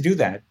don't like to do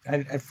that,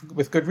 and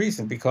with good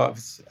reason,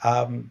 because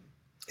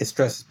it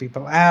stresses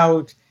people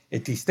out,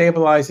 it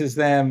destabilizes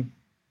them.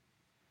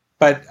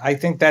 But I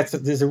think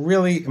there's a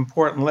really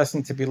important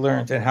lesson to be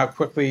learned in how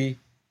quickly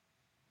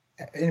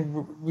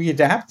we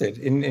adapted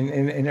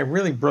in a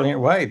really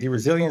brilliant way. The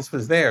resilience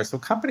was there. So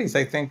companies,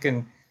 I think,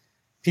 and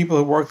people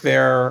who work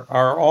there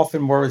are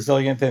often more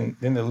resilient than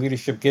the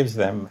leadership gives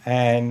them.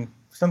 And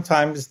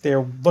sometimes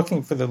they're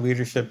looking for the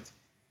leadership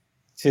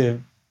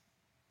to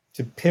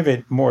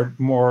pivot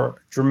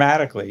more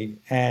dramatically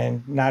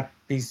and not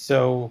be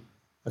so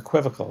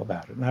equivocal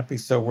about it, not be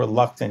so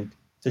reluctant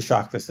to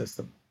shock the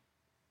system.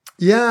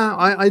 Yeah,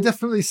 I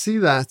definitely see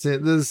that.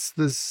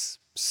 There's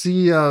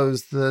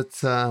CEOs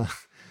that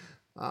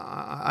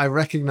I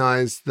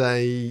recognize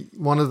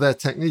one of their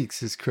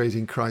techniques is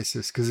creating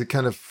crisis, because it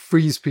kind of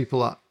frees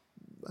people up.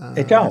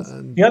 It does.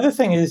 The other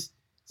thing is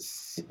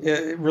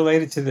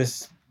related to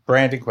this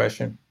branding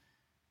question.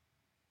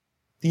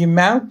 The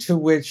amount to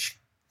which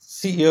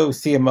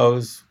CEOs,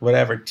 CMOs,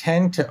 whatever,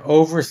 tend to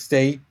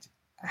overstate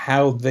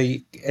how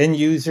the end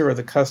user or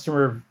the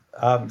customer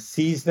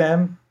sees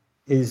them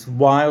is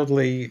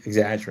wildly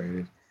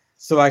exaggerated.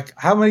 So, like,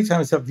 how many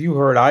times have you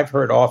heard? I've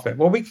heard often.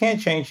 Well, we can't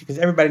change because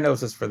everybody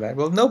knows us for that.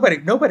 Well, nobody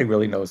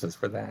really knows us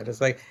for that. It's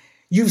like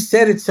you've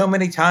said it so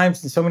many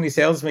times in so many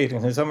sales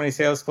meetings and so many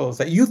sales calls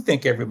that you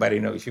think everybody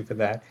knows you for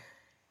that,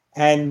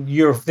 and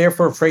you're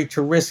therefore afraid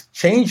to risk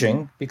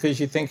changing because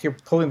you think you're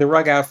pulling the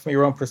rug out from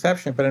your own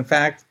perception. But in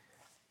fact,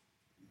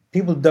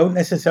 people don't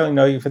necessarily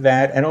know you for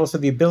that, and also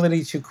the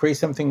ability to create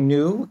something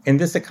new in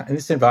this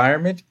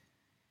environment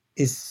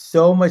is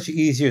so much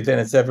easier than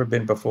it's ever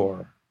been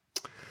before.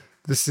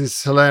 This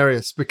is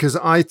hilarious because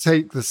I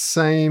take the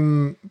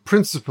same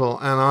principle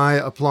and I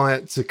apply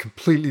it to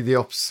completely the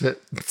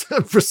opposite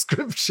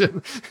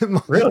prescription.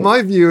 Really?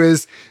 My view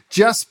is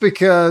just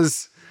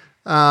because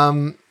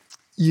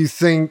you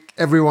think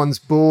everyone's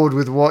bored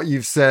with what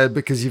you've said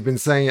because you've been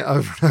saying it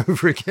over and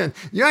over again,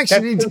 you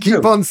actually need to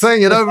keep on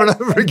saying it over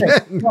and over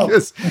again. No, I'm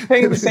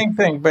saying the same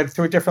thing, but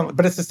through a different.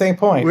 But it's the same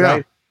point,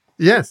 right?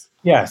 Yes.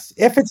 Yes.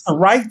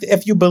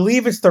 If you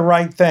believe it's the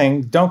right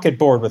thing, don't get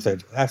bored with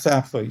it. That's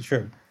absolutely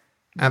true.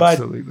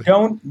 Absolutely. But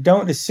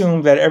don't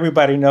assume that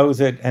everybody knows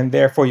it and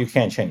therefore you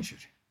can't change it.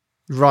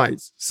 Right.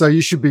 So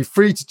you should be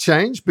free to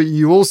change, but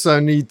you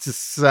also need to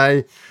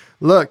say,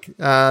 look,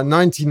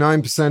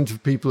 99%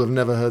 of people have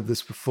never heard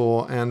this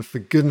before, and for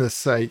goodness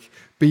sake,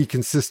 be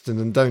consistent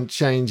and don't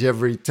change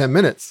every 10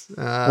 minutes.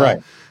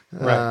 Right.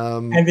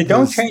 And the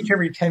don't change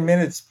every 10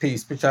 minutes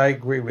piece, which I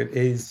agree with,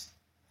 is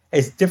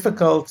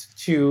difficult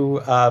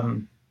to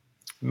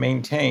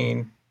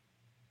maintain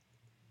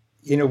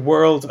in a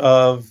world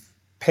of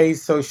paid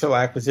social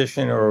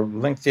acquisition or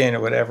LinkedIn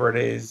or whatever it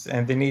is,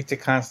 and the need to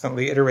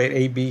constantly iterate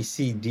A, B,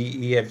 C, D,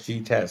 E, F,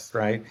 G test,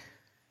 right?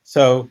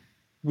 So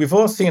we've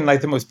all seen like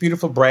the most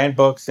beautiful brand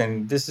books,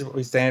 and this is what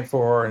we stand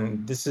for,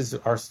 and this is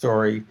our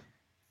story,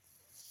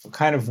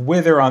 kind of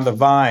wither on the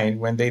vine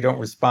when they don't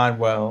respond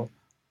well.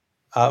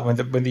 When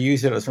the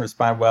user doesn't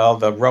respond well,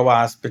 the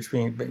ROAS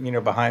behind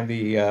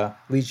the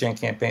lead gen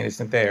campaign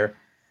isn't there.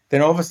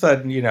 Then all of a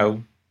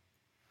sudden,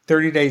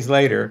 30 days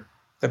later,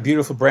 the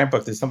beautiful brand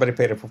book that somebody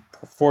paid a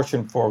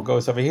fortune for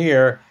goes over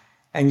here,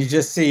 and you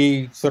just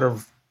see sort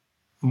of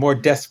more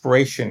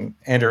desperation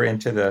enter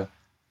into the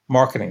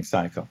marketing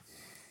cycle.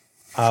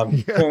 So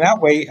in that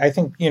way, I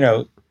think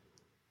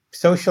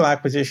social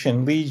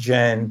acquisition, lead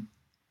gen,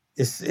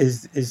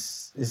 is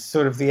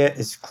sort of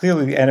is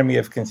clearly the enemy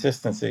of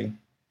consistency.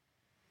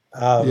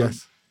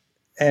 Yes,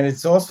 and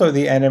it's also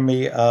the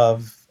enemy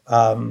of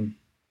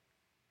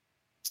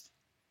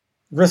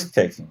risk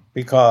taking,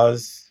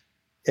 because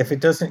if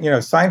it doesn't,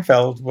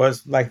 Seinfeld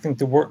was, I think,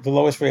 the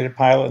lowest rated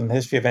pilot in the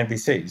history of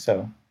NBC.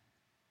 So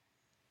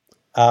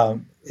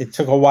it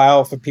took a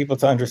while for people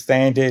to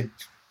understand it,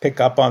 pick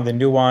up on the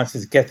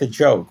nuances, get the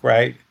joke,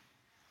 right?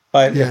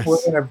 But yes.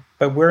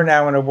 We're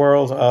now in a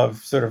world of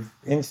sort of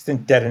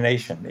instant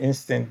detonation,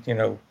 instant,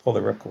 pull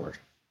the ripcord.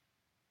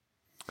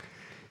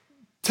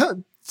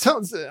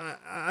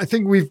 I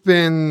think we've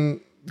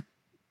been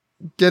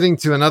getting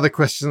to another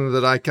question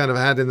that I kind of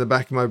had in the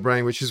back of my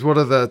brain, which is, what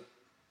are the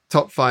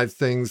top 5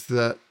 things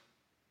that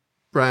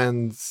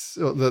brands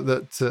or that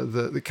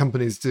the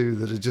companies do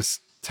that are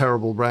just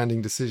terrible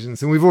branding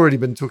decisions? And we've already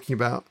been talking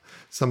about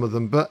some of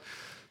them, but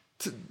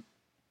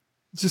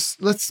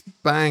just let's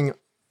bang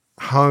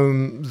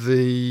home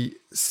the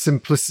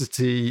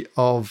simplicity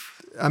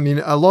of,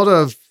 a lot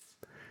of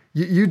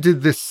you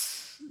did this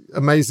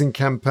amazing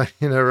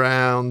campaign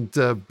around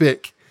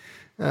BIC,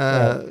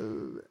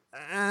 and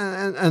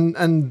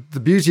the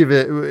beauty of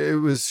it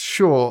was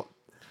short.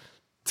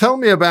 Tell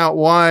me about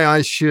why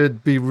I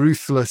should be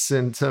ruthless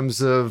in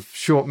terms of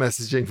short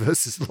messaging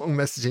versus long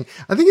messaging.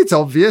 I think it's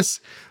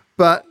obvious,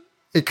 but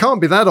it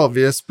can't be that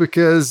obvious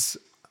because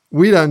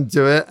we don't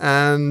do it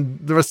and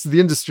the rest of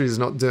the industry is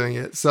not doing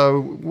it. So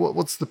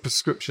what's the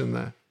prescription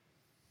there?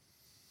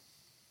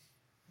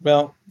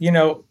 Well,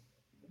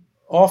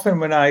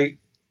 often a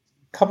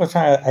couple of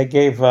times I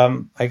gave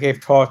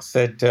talks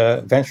at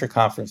venture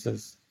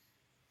conferences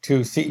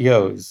to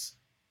CEOs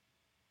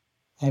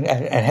and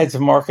heads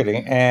of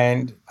marketing,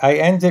 and I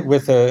ended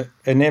with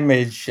an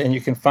image, and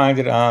you can find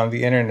it on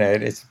the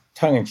internet. It's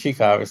tongue in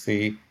cheek,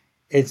 obviously.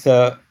 It's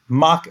a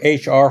mock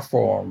HR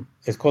form.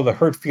 It's called the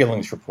Hurt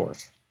Feelings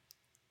Report.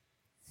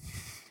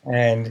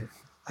 And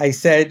I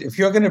said, if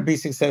you're going to be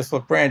successful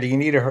at branding, you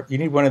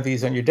need one of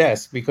these on your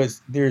desk,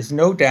 because there's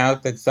no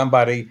doubt that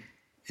somebody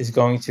is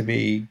going to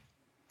be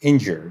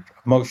injured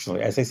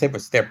emotionally. As I said,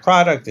 it's their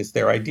product, it's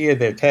their idea,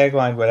 their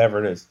tagline,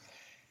 whatever it is.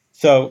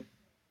 So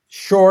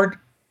short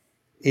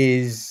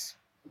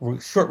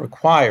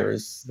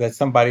requires that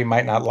somebody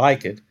might not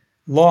like it.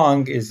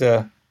 Long is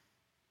a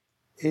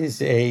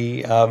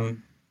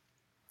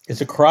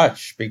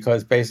crutch,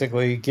 because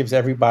basically it gives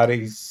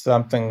everybody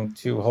something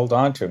to hold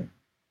on to.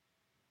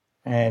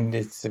 And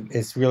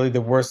it's really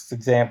the worst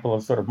example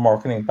of sort of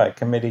marketing by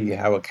committee,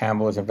 how a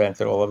camel was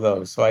invented, all of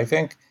those. So I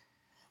think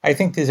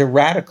there's a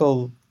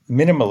radical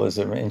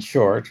minimalism in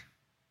short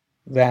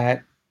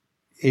that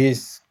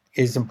is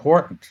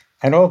important.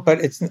 But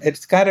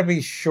it's got to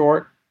be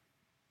short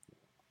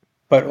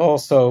but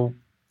also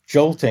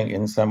jolting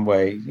in some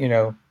way.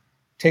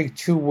 Take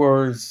two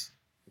words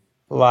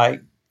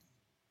like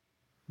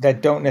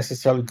that don't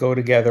necessarily go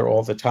together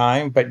all the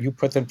time, but you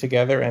put them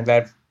together, and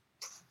that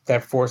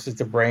forces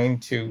the brain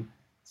to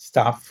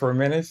stop for a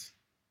minute.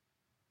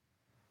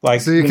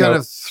 Like, so you're kind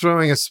of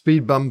throwing a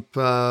speed bump.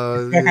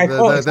 I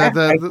call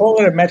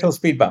it a mental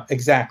speed bump.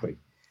 Exactly.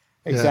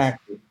 Yes.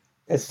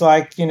 It's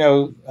like,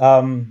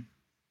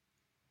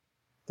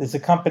 there's a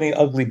company,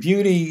 Ugly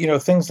Beauty,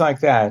 things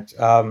like that,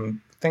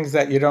 things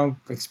that you don't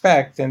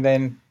expect, and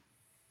then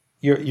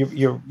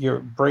your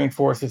brain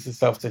forces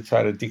itself to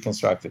try to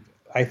deconstruct it.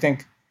 I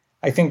think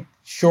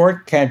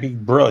short can be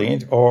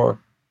brilliant, or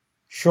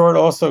short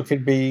also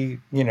could be,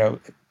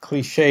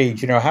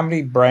 cliched. How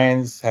many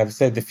brands have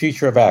said the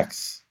future of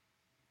X?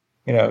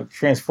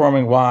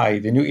 Transforming Y,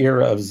 the new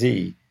era of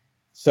Z.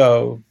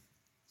 So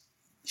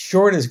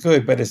short is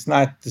good, but it's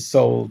not the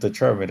sole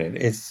determinant.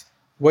 It's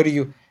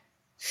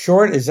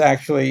short is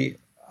actually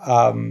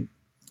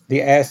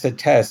the acid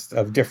test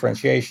of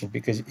differentiation,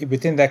 because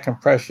within that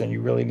compression,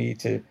 you really need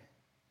to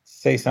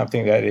say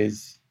something that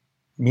is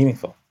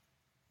meaningful.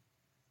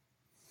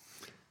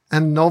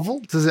 And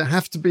novel? Does it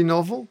have to be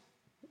novel?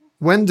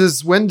 When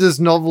does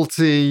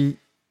novelty...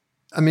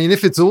 I mean,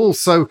 if it's all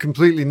so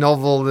completely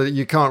novel that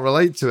you can't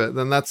relate to it,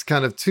 then that's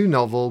kind of too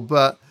novel.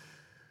 But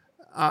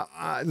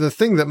the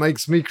thing that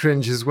makes me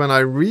cringe is when I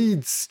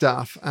read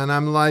stuff and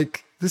I'm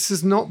like, this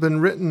has not been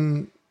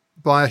written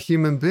by a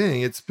human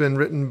being. It's been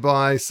written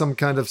by some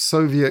kind of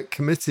Soviet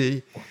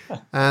committee.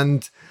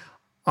 And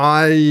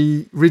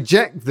I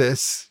reject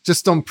this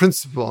just on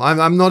principle.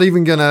 I'm not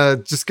even going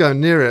to just go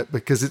near it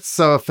because it's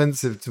so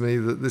offensive to me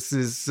that this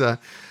is...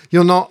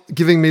 you're not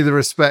giving me the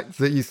respect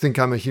that you think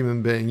I'm a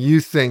human being.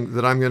 You think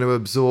that I'm going to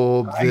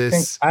absorb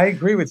this. I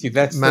agree with you.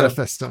 That's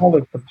manifesto.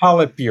 The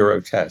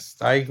Politburo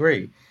test. I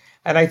agree.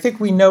 And I think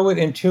we know it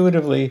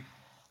intuitively.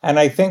 And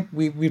I think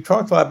we've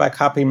talked a lot about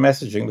copy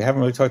messaging. We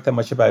haven't really talked that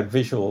much about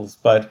visuals,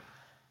 but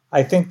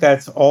I think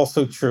that's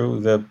also true.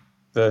 That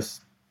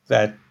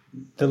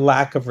the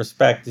lack of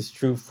respect is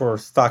true for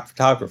stock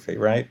photography,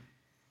 right?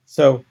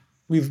 So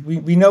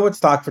we know what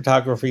stock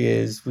photography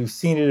is. We've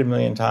seen it a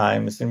million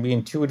times, and we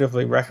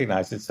intuitively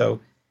recognize it. So,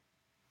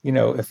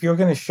 if you're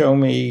going to show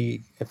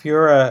me, if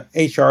you're a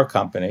HR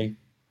company,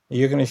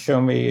 you're going to show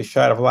me a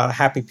shot of a lot of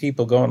happy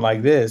people going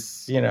like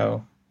this,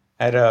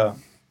 at a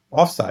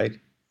offsite,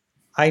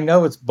 I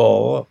know it's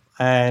bull,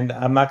 and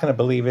I'm not going to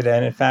believe it.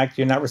 And in fact,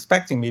 you're not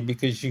respecting me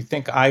because you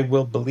think I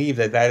will believe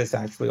that is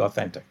actually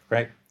authentic,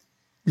 right?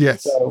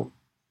 Yes. So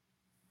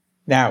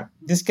now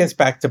this gets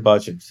back to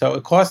budget. So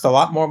it costs a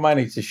lot more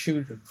money to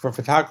shoot for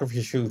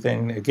photography shoot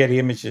than a Getty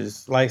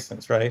Images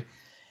license, right?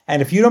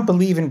 And if you don't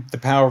believe in the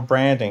power of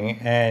branding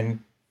and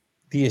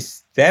the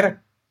aesthetic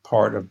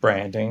part of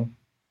branding,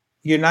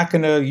 you're not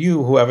going to,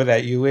 whoever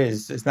that you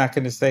is not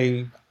going to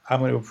say, I'm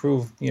going to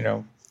approve,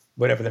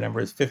 whatever the number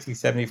is, 50,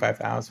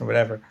 75,000,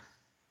 whatever,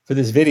 for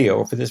this video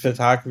or for this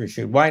photography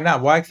shoot. Why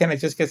not? Why can't I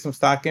just get some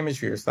stock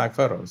imagery or stock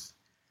photos?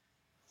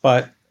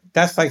 But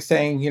that's like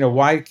saying,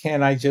 why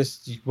can't I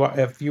just,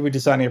 if you were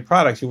designing a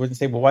product, you wouldn't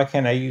say, well, why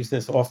can't I use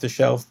this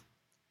off-the-shelf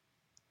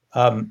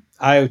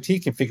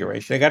IoT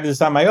configuration? I got to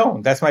design my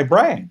own. That's my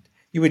brand.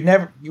 You would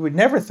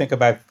never think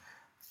about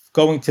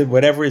going to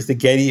whatever is the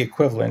Getty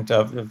equivalent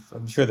of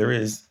I'm sure there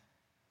is,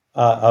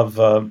 of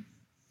a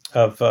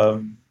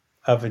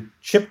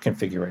chip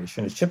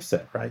configuration, a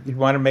chipset, right? You'd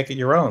want to make it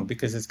your own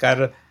because it's got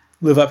to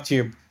live up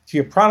to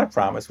your product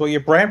promise. Well,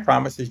 your brand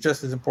promise is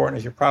just as important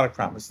as your product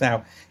promise.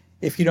 Now,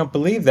 if you don't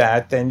believe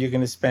that, then you're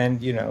going to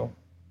spend, 5%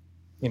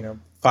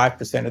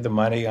 of the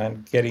money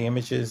on Getty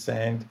Images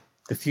and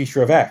the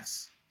future of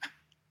X.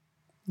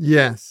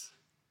 Yes.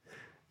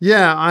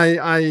 Yeah.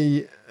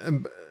 I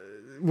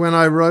when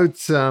I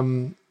wrote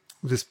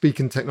this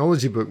Beacon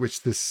Technology book,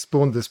 which this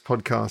spawned this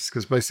podcast,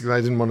 because basically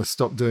I didn't want to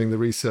stop doing the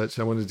research.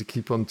 I wanted to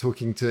keep on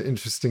talking to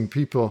interesting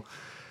people.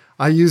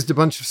 I used a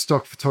bunch of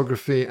stock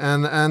photography,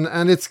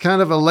 and it's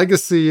kind of a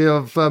legacy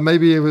of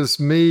maybe it was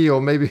me,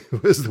 or maybe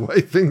it was the way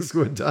things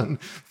were done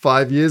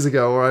 5 years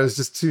ago, or I was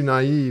just too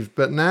naive.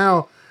 But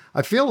now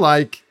I feel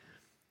like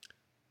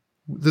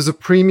there's a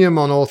premium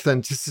on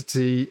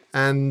authenticity,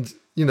 and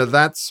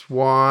that's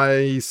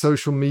why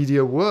social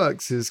media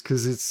works, is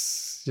because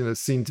it's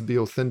seen to be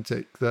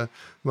authentic. The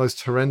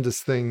most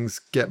horrendous things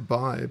get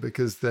by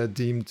because they're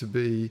deemed to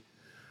be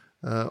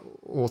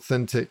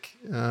authentic.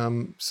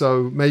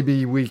 So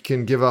maybe we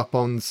can give up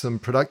on some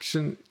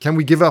production. Can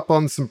we give up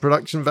on some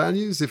production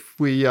values if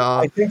we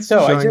are I think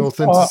so. showing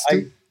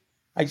authenticity?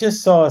 I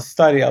just saw a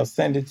study, I'll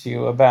send it to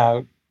you,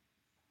 about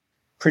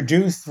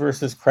produced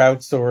versus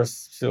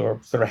crowdsourced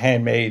or sort of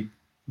handmade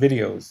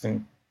videos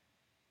and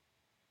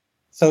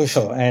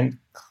social. And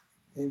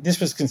this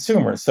was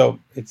consumer, so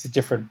it's a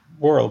different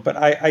world. But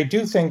I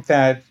do think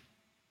that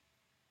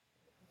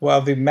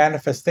while the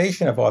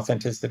manifestation of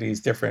authenticity is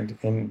different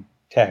in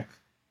tech,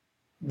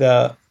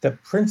 the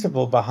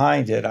principle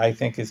behind it, I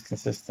think, is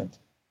consistent.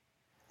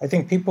 I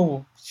think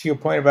people, to your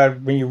point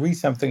about when you read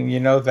something,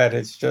 that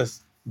it's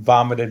just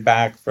vomited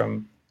back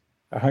from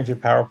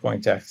 100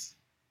 PowerPoint decks.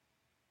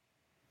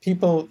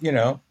 people,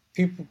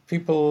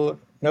 people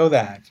know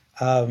that.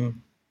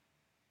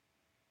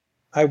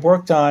 I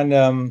worked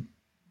on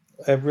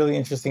a really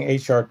interesting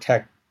HR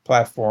tech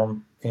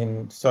platform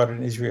started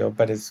in Israel,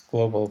 but it's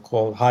global,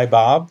 called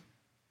HiBob.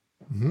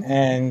 Mm-hmm.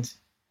 And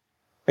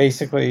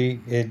basically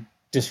it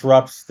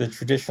disrupts the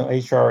traditional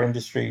HR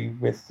industry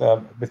with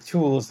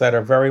tools that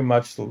are very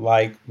much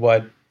like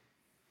what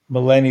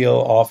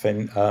millennial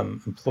often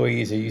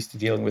employees are used to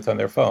dealing with on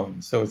their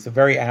phones. So it's a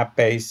very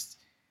app-based,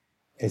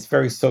 it's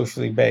very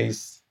socially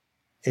based.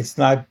 It's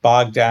not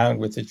bogged down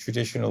with the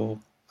traditional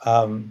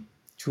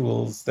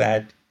tools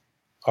that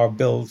are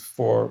built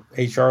for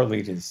HR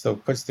leaders. So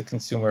it puts the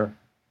consumer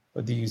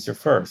or the user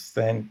first.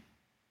 Then,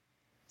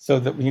 so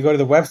that when you go to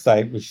the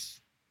website, which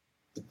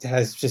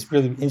has just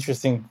really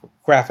interesting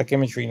graphic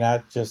imagery,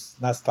 not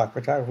stock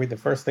photography, the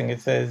first thing it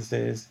says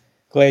is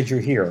 "Glad you're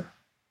here,"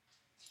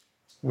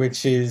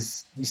 which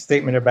is a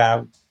statement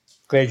about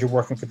glad you're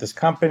working for this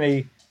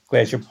company,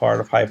 glad you're part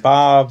of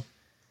HiBob.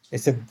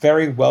 It's a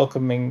very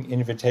welcoming,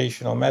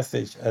 invitational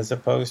message, as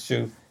opposed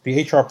to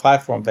the HR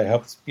platform that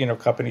helps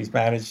companies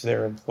manage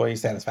their employee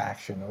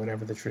satisfaction or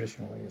whatever the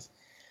traditional way is.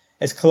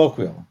 It's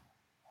colloquial.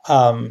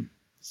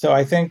 So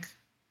I think,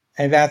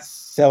 and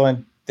that's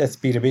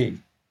B2B.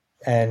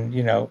 And,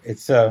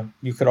 it's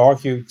you could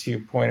argue to your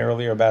point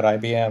earlier about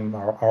IBM,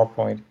 or our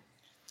point,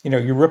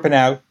 you're ripping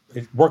out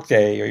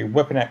Workday, or you're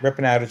ripping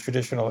out a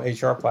traditional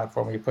HR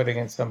platform, you're putting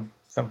in some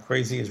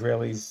crazy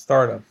Israeli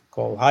startup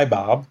called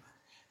HiBob,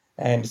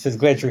 and it says,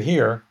 glad you're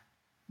here.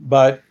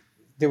 But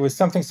there was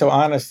something so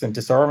honest and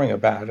disarming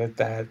about it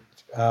that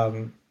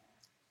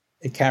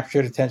it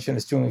captured attention.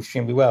 It's doing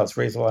extremely well. It's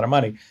raised a lot of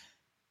money.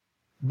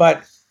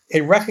 But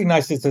it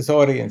recognizes its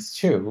audience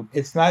too.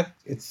 It's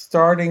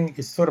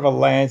sort of a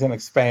land and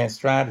expand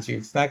strategy.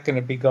 It's not going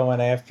to be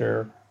going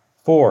after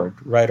Ford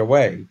right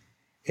away.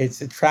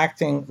 It's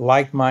attracting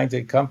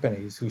like-minded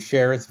companies who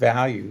share its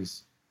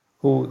values,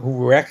 who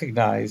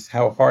recognize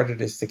how hard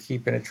it is to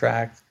keep and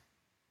attract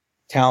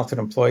talented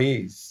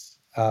employees.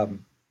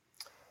 And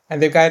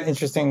they've got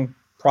interesting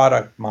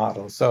product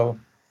models. So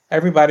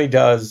everybody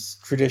does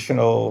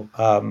traditional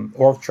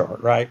org chart,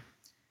 right?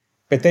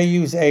 But they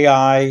use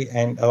AI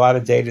and a lot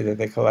of data that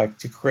they collect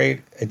to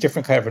create a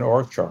different kind of an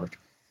org chart.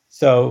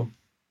 So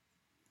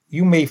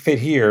you may fit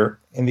here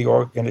in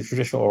a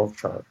traditional org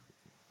chart,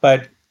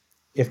 but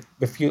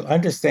if you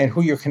understand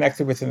who you're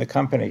connected with in the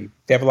company,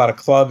 they have a lot of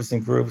clubs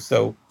and groups.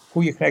 So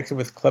who you're connected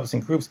with, clubs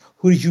and groups,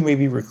 who did you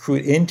maybe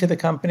recruit into the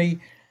company?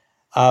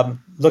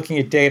 Looking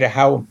at data,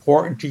 how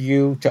important to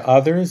you, to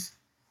others.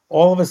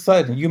 All of a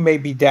sudden, you may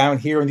be down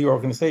here in the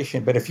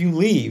organization, but if you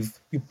leave,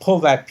 you pull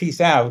that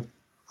piece out,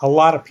 a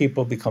lot of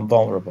people become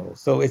vulnerable.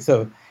 So it's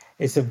a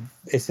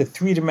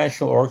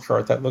three-dimensional org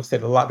chart that looks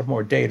at a lot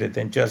more data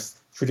than just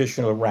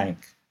traditional rank.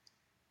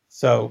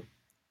 So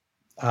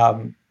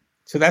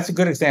that's a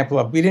good example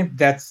of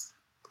that's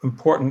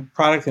important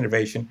product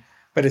innovation,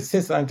 but it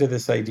sits under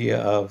this idea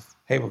of,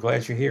 hey, we're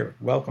glad you're here.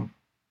 Welcome.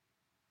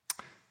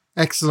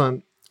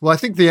 Excellent. Well, I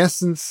think the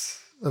essence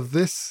of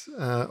this,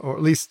 or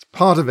at least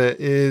part of it,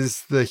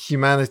 is the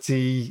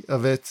humanity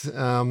of it.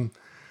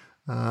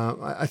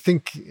 I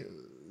think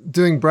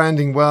doing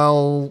branding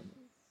well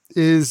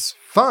is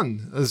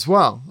fun as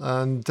well.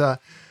 And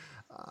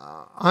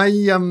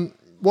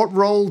what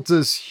role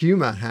does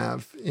humor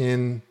have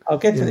in I'll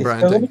get to this.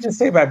 branding? So let me just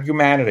say about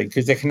humanity,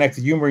 because they connect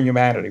humor and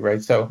humanity,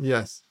 right? So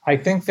yes, I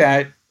think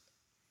that,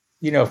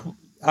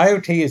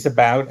 IoT is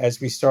about,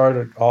 as we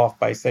started off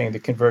by saying, the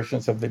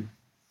convergence of the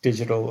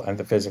digital and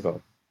the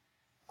physical.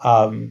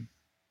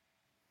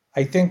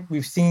 I think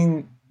we've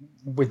seen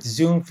with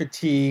Zoom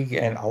fatigue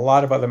and a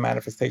lot of other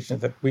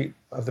manifestations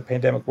of the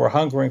pandemic, we're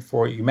hungering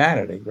for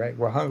humanity, right?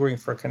 We're hungering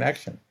for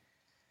connection.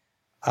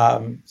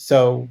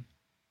 So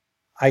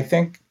I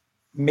think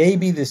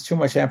maybe there's too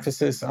much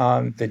emphasis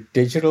on the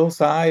digital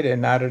side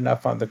and not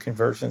enough on the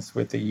convergence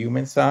with the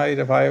human side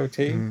of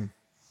IoT.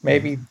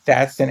 Maybe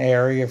that's an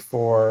area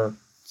for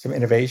some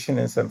innovation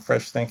and some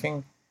fresh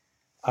thinking.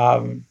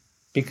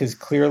 Because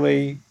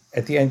clearly,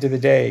 at the end of the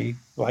day,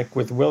 like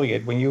with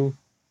Wiliot, when you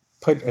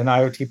put an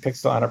IoT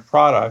pixel on a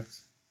product,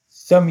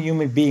 some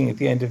human being at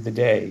the end of the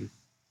day,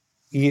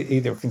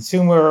 either a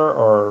consumer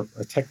or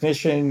a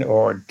technician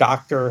or a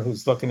doctor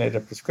who's looking at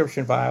a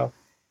prescription vial,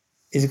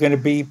 is going to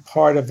be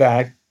part of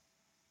that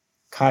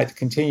kind of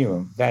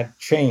continuum, that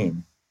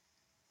chain.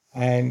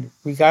 And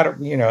we got to,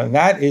 and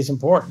that is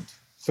important.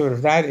 Sort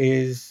of that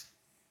is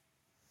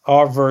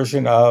our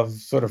version of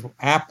sort of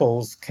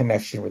Apple's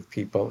connection with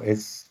people.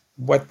 It's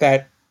what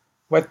that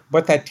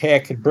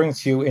tag could bring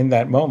to you in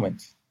that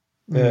moment.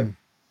 The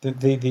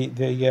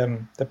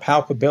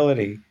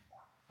palpability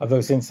of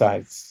those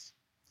insights.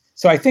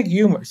 So I think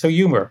humor.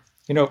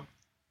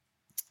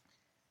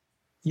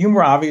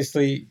 Humor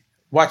obviously.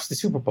 Watch the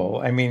Super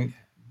Bowl. I mean,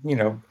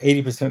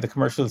 80% of the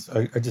commercials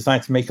are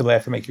designed to make you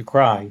laugh and make you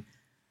cry.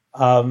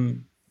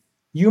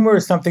 Humor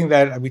is something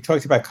that we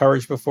talked about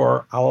courage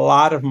before. A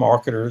lot of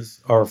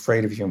marketers are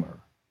afraid of humor.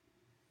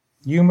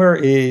 Humor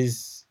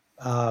is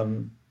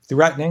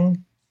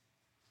threatening.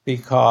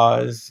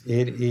 because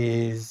it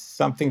is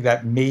something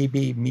that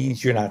maybe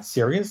means you're not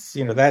serious.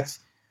 That's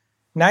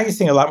now you're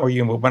seeing a lot more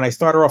humor. When I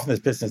started off in this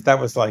business, that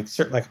was like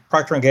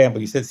Procter and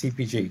Gamble. You said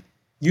CPG,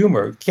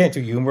 humor, can't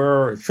do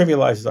humor, it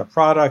trivializes our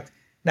product.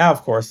 Now,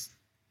 of course,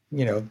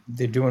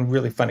 they're doing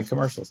really funny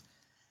commercials.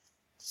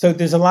 So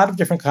there's a lot of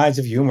different kinds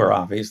of humor,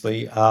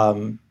 obviously.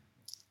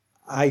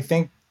 I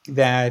think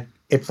that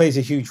it plays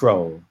a huge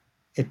role.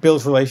 It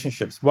builds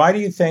relationships. Why do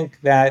you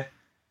think that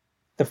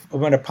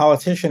when a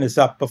politician is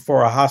up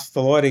before a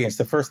hostile audience,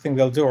 the first thing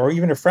they'll do, or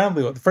even a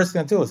friendly, the first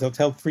thing they'll do is they'll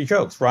tell 3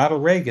 jokes?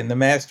 Ronald Reagan, the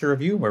master of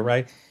humor,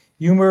 right?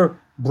 Humor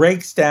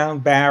breaks down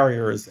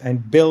barriers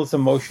and builds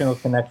emotional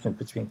connections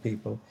between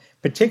people,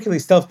 particularly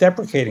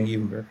self-deprecating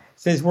humor.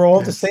 Says we're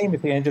all the same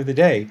at the end of the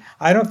day.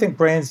 I don't think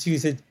brands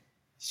use it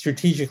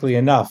strategically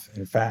enough,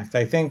 in fact.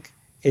 I think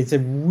it's a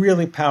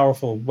really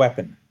powerful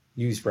weapon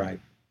used right.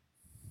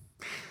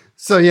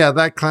 So yeah,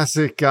 that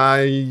classic,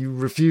 I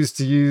refuse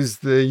to use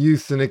the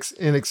youth and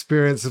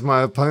inexperience of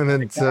my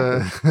opponent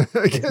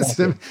against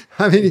him.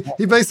 I mean,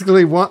 he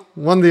basically won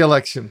the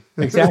election.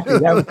 Exactly.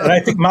 And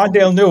I think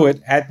Mondale knew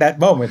it at that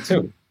moment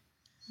too.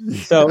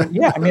 So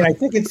yeah, I mean, I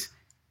think it's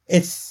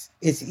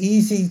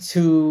easy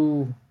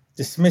to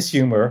dismiss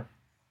humor.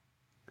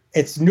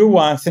 It's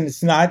nuanced, and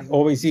it's not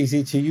always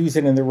easy to use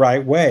it in the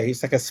right way.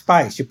 It's like a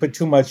spice. You put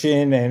too much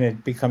in and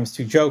it becomes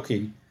too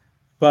jokey.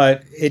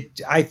 But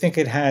I think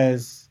it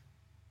has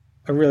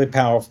a really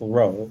powerful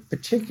role,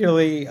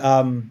 particularly,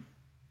 I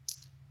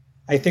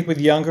think, with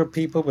younger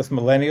people, with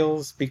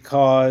millennials,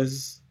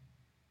 because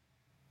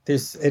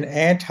there's an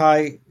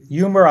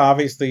humor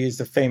obviously is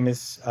the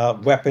famous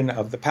weapon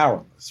of the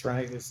powerless,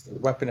 right? It's the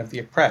weapon of the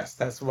oppressed.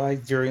 That's why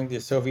during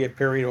the Soviet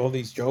period, all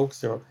these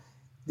jokes,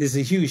 there's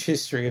a huge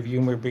history of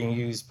humor being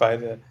used by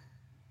the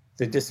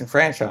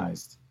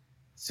disenfranchised.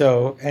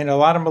 So, and a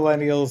lot of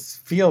millennials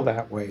feel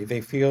that way.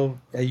 They feel,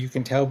 you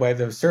can tell by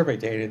the survey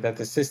data, that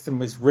the system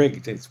is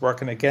rigged. It's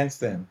working against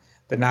them.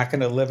 They're not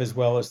going to live as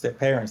well as their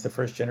parents, the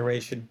first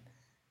generation,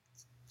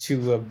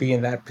 to be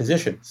in that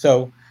position.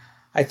 So,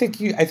 I think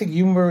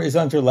humor is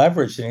under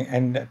leveraged,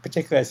 and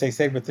particularly, as I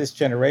said, with this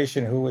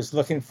generation who is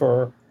looking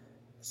for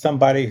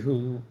somebody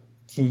who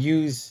can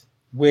use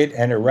wit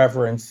and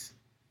irreverence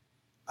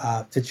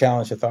to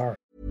challenge authority.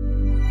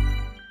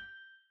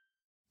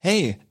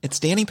 Hey, it's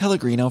Danny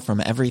Pellegrino from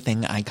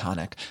Everything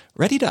Iconic.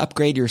 Ready to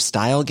upgrade your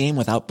style game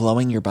without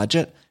blowing your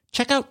budget?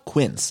 Check out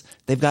Quince.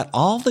 They've got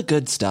all the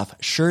good stuff,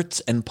 shirts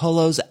and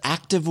polos,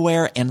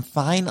 activewear, and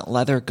fine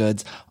leather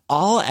goods,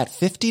 all at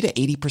 50 to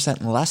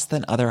 80% less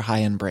than other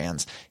high-end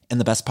brands. And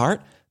the best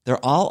part?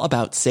 They're all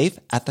about safe,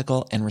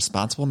 ethical, and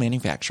responsible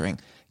manufacturing.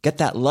 Get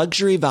that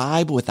luxury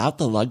vibe without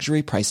the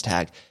luxury price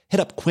tag. Hit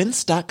up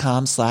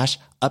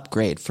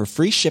quince.com/upgrade for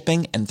free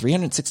shipping and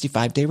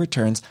 365-day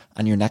returns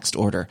on your next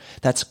order.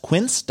 That's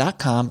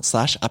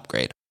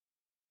quince.com/upgrade.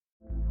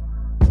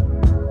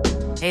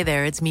 Hey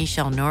there, it's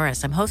Michelle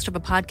Norris. I'm host of a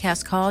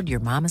podcast called Your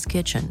Mama's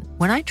Kitchen.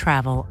 When I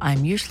travel,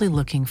 I'm usually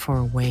looking for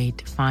a way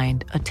to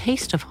find a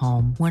taste of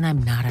home when I'm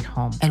not at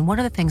home. And one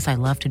of the things I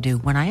love to do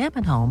when I am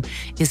at home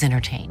is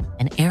entertain.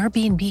 And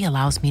Airbnb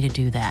allows me to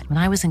do that. When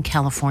I was in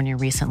California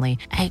recently,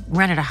 I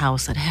rented a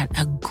house that had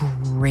a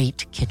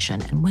great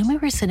kitchen. And when we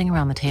were sitting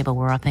around the table,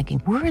 we're all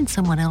thinking, we're in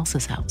someone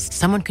else's house.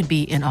 Someone could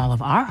be in all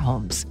of our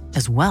homes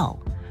as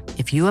well.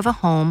 If you have a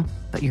home,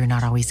 but you're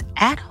not always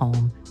at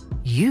home,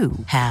 you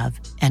have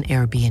an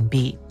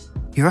Airbnb.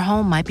 Your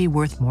home might be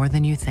worth more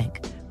than you think.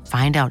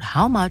 Find out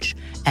how much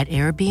at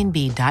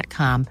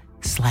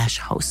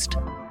airbnb.com/host.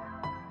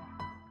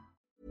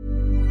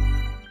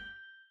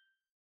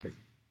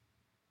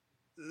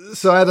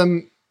 So,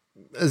 Adam,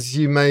 as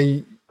you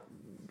may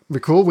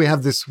recall, we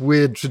have this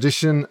weird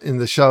tradition in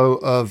the show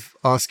of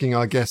asking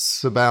our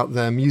guests about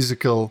their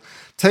musical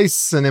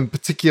tastes, and in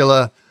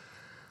particular,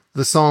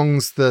 the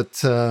songs that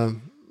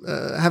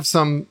have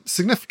some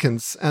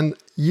significance. And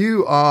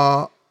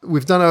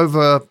we've done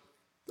over,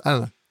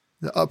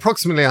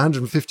 approximately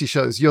 150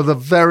 shows. You're the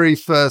very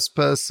first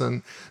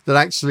person that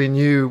actually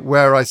knew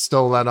where I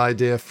stole that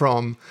idea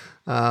from,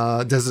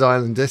 Desert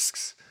Island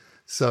Discs.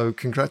 So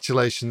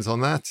congratulations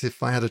on that.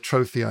 If I had a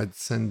trophy, I'd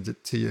send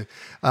it to you.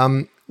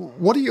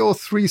 What are your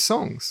 3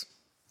 songs?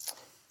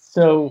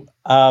 So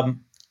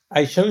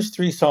I chose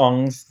 3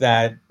 songs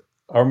that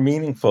are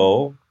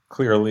meaningful,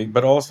 clearly,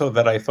 but also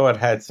that I thought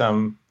had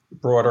some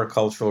broader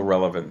cultural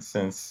relevance,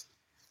 since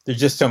there's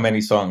just so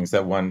many songs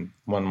that one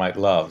might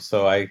love.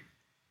 So I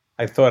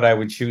thought I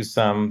would choose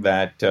some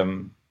that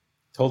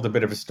told a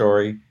bit of a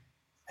story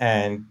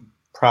and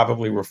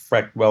probably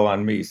reflect well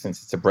on me,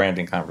 since it's a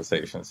branding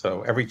conversation.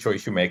 So every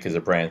choice you make is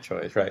a brand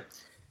choice, right?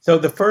 So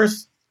the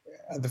first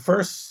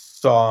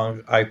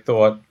song I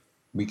thought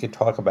we could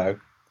talk about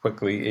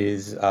quickly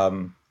is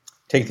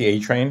Take the A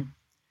Train,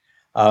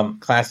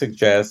 classic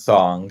jazz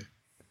song,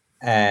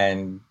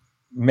 and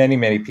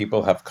many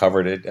people have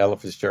covered it. Ella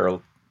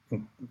Fitzgerald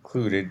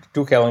included.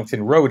 Duke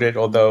Ellington wrote it,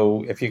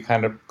 although if you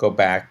kind of go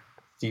back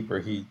deeper,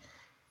 he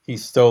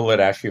stole it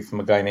actually from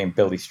a guy named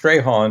Billy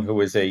Strayhorn, who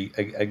was a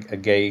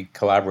gay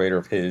collaborator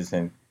of his,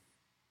 and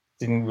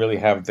didn't really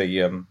have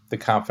the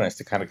confidence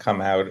to kind of come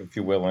out, if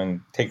you will,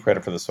 and take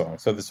credit for the song.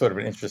 So there's sort of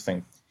an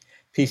interesting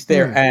piece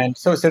there. And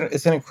so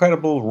it's an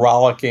incredible,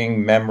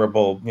 rollicking,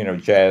 memorable,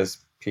 jazz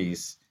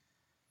piece.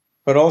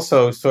 But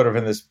also sort of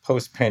in this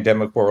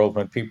post-pandemic world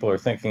when people are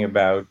thinking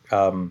about,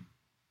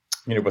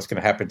 what's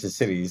going to happen to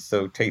cities.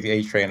 So take the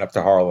A train up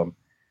to Harlem.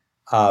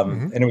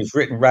 And it was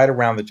written right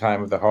around the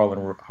time of the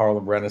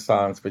Harlem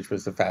Renaissance, which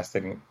was a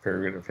fascinating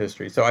period of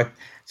history. So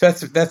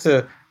that's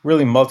a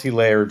really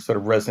multi-layered sort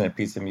of resonant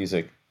piece of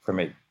music for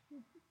me.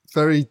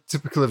 Very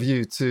typical of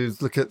you to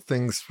look at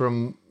things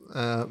from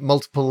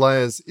multiple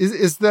layers.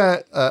 Is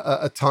there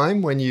a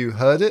time when you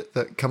heard it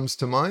that comes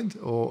to mind,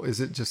 or is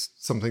it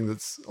just something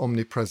that's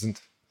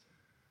omnipresent?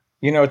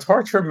 It's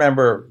hard to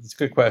remember. It's a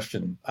good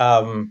question.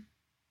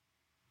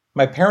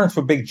 My parents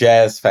were big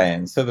jazz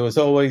fans, so there was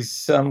always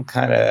some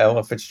kind of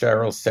Ella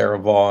Fitzgerald, Sarah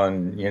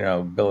Vaughan,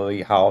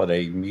 Billie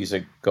Holiday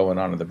music going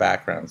on in the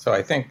background. So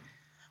I think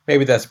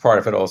maybe that's part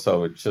of it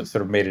also. It just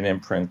sort of made an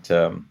imprint.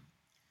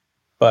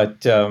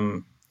 But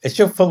it's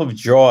so full of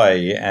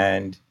joy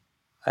and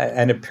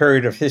a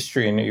period of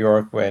history in New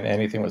York when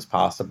anything was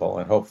possible,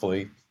 and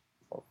hopefully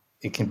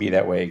it can be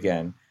that way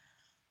again.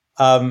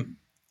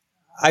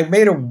 I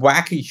made a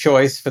wacky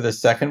choice for the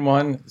second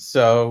one,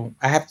 so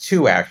I have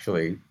two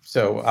actually,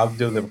 so I'll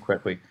do them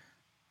quickly.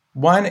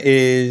 One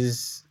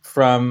is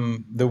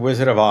from The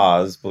Wizard of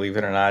Oz, believe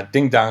it or not,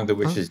 Ding Dong, the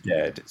Witch is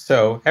Dead.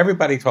 So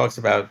everybody talks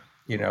about,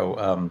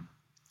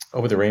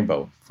 Over the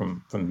Rainbow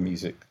from the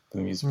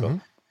musical.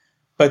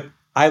 But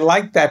I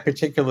like that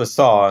particular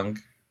song.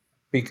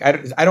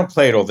 I don't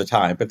play it all the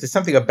time, but there's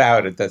something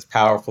about it that's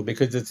powerful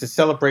because it's a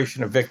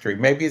celebration of victory.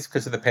 Maybe it's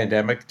because of the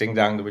pandemic. Ding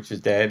Dong, the Witch is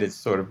Dead. It's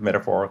sort of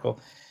metaphorical.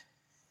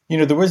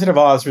 The Wizard of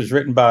Oz was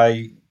written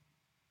by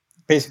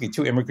basically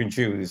two immigrant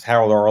Jews,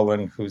 Harold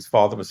Arlen, whose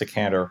father was a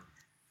cantor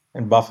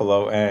in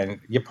Buffalo, and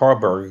Yip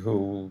Harburg,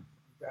 who,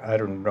 I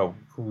don't know,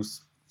 who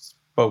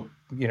spoke,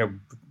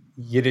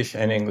 Yiddish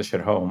and English at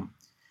home.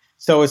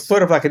 So it's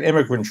sort of like an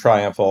immigrant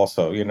triumph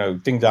also.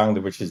 Ding Dong,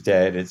 the Witch is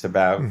Dead. It's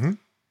about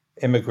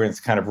immigrants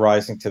kind of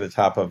rising to the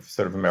top of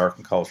sort of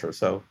American culture.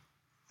 So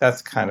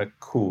that's kind of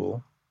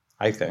cool,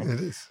 I think. It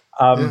is.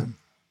 I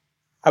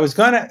was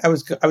going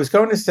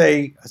to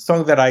say a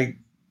song that I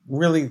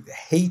really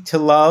hate to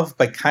love,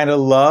 but kind of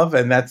love,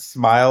 and that's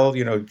Smile,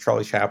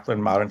 Charlie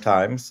Chaplin, Modern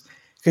Times,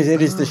 because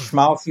it is the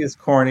schmaltziest,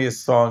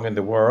 corniest song in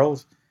the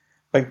world.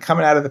 But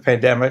coming out of the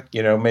pandemic,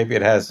 maybe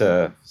it has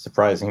a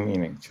surprising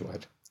meaning to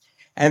it.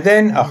 And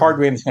then A Hard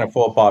Rain is Going to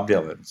Fall, Bob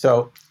Dylan.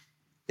 So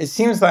it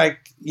seems like,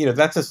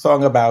 that's a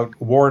song about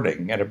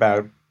warning and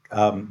about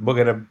we're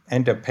going to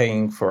end up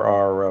paying for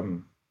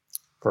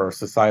our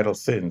societal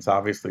sins.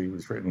 Obviously, it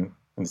was written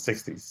in the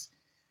 60s.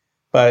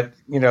 But,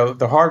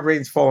 the hard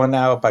rain's falling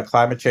now about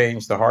climate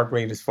change. The hard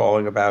rain is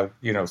falling about,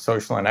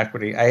 social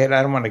inequity. I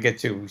don't want to get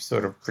too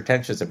sort of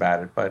pretentious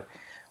about it, but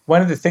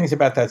one of the things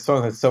about that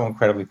song that's so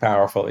incredibly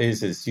powerful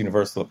is its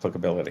universal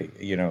applicability.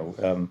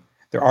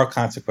 There are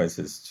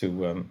consequences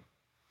to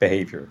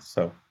behavior.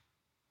 So,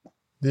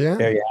 yeah,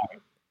 there you have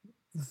it.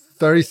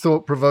 Very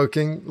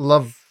thought-provoking,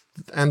 love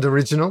and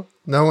original.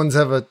 No one's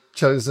ever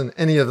chosen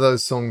any of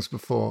those songs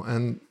before,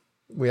 and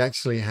we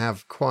actually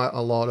have quite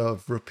a lot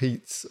of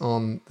repeats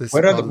on this.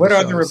 What are the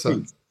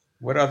repeats?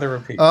 What other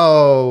repeats?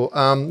 Oh,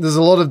 there's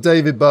a lot of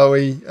David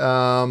Bowie,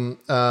 kind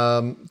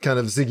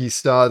of Ziggy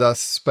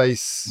Stardust,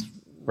 space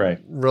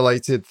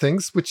related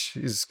things, which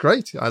is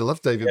great. I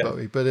love David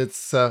Bowie, but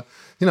it's it's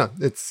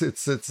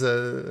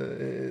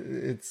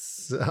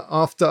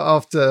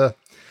after.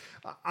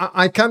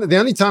 I kind of, the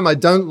only time I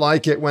don't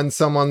like it when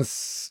someone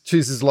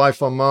chooses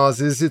Life on Mars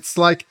is it's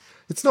like,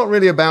 it's not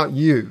really about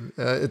you.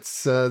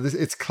 It's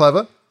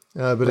clever,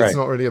 but it's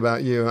not really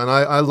about you. And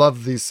I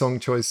love these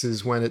song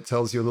choices when it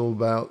tells you a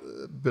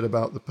bit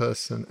about the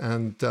person.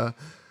 And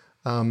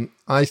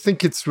I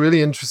think it's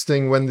really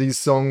interesting when these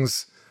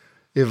songs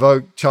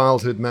evoke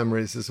childhood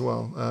memories as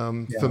well.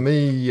 For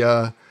me,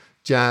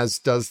 jazz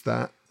does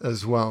that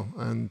as well.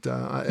 And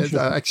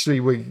actually,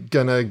 we're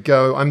going to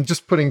go, I'm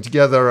just putting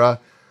together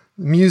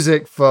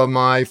music for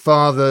my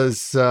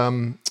father's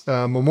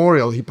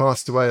memorial. He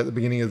passed away at the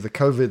beginning of the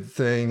COVID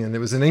thing, and it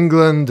was in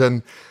England,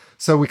 and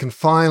so we can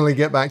finally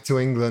get back to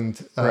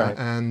England.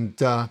 And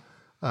so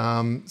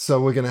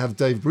we're going to have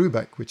Dave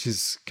Brubeck, which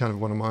is kind of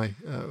one of my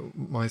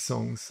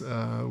songs,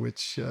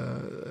 which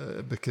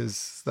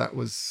because that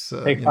was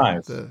Take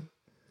Five.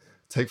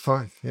 Take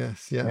Five,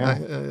 yes,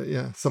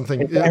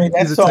 something. I mean,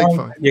 that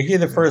song, you hear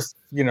the first,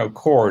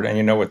 chord,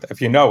 and if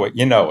you know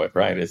it,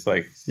 right? It's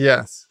like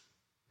yes.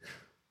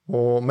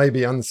 Or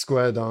maybe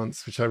Unsquare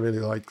Dance, which I really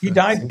like. He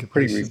died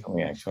pretty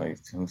recently, actually,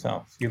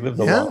 himself. He lived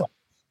a long life.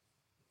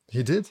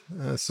 He did.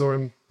 I saw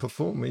him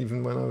perform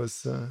even when I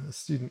was a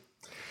student.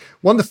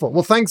 Wonderful.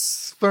 Well,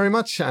 thanks very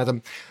much,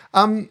 Adam.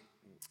 I'd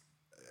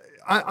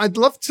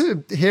love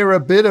to hear a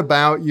bit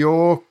about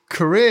your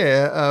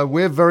career.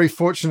 We're very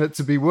fortunate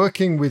to be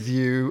working with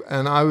you,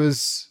 and I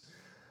was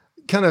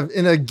kind of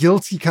in a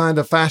guilty kind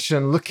of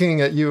fashion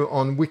looking at you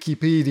on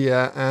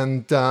Wikipedia,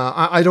 and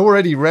I'd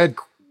already read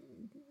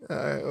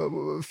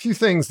a few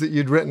things that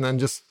you'd written and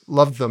just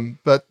loved them.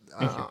 But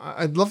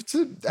I'd love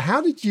to.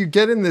 How did you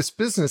get in this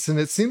business? And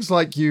it seems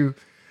like you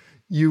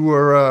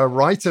were a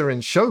writer in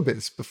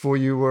showbiz before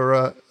you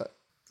were.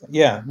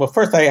 Yeah. Well,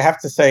 first I have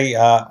to say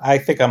I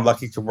think I'm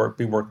lucky to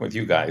be working with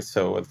you guys.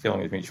 So the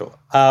feeling is mutual.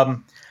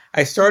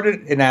 I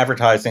started in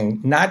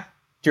advertising not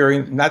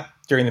during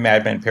the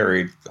Mad Men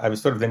period. I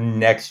was sort of the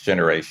next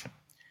generation,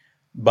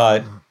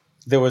 but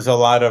there was a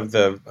lot of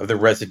the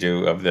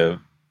residue of the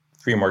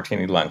 3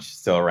 martini lunch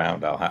still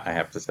around, I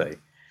have to say.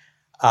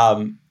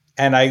 And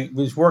I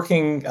was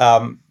working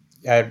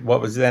at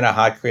what was then a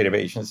hot creative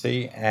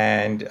agency,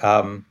 and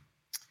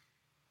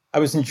I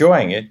was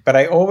enjoying it. But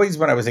I always,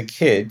 when I was a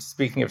kid,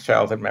 speaking of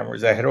childhood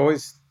memories, I had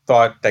always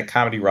thought that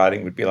comedy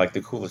writing would be like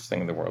the coolest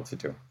thing in the world to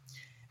do.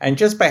 And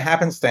just by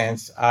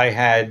happenstance, I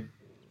had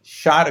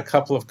shot a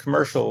couple of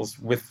commercials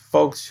with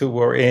folks who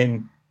were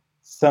in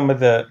some of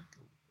the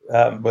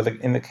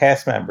in the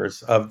cast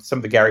members of some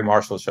of the Gary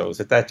Marshall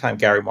shows. At that time,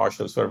 Gary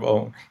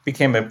Marshall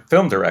became a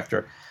film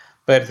director.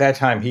 But at that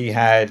time, he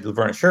had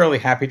Laverne and Shirley,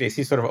 Happy Days.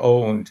 He sort of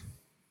owned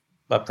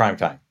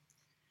Primetime.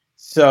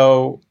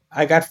 So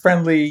I got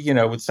friendly,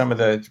 with some of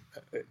the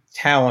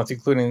talent,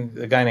 including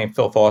a guy named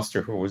Phil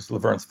Foster, who was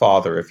Laverne's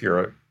father, if you're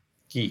a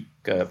geek,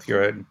 if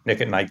you're a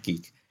Nick at Night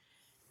geek.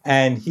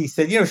 And he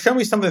said, show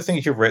me some of the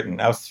things you've written.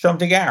 I'll show them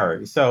to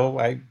Gary. So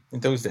in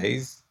those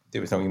days,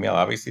 there was no email,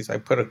 obviously. So I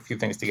put a few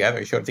things together.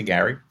 I showed it to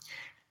Gary.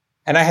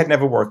 And I had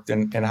never worked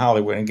in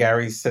Hollywood. And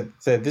Gary said,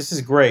 this is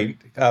great.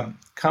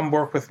 Come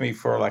work with me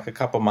for like a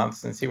couple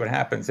months and see what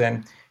happens.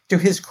 And to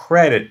his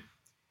credit,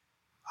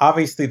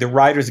 obviously the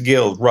Writers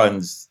Guild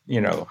runs,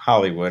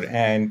 Hollywood.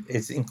 And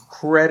it's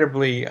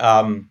incredibly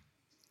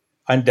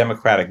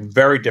undemocratic,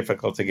 very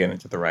difficult to get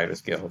into the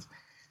Writers Guild.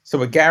 So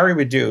what Gary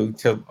would do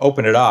to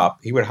open it up,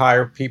 he would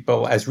hire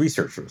people as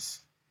researchers,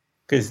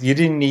 because you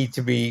didn't need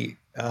to be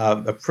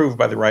approved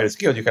by the Writers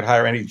Guild. You could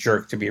hire any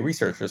jerk to be a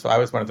researcher. So I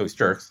was one of those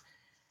jerks.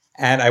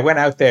 And I went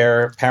out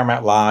there,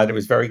 Paramount Live. It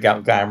was very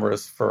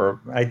glamorous.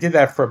 I did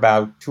that for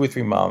about 2 or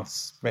 3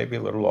 months, maybe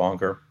a little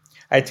longer.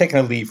 I had taken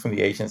a leave from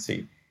the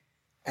agency.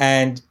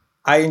 And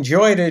I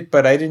enjoyed it,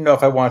 but I didn't know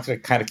if I wanted to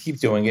kind of keep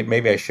doing it.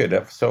 Maybe I should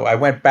have. So I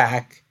went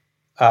back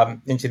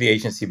into the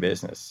agency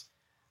business.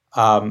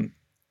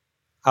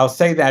 I'll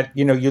say that,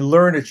 you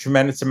learn a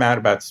tremendous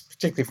amount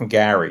particularly from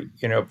Gary,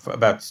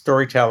 about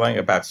storytelling,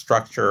 about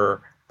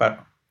structure,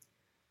 about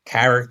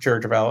character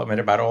development,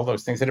 about all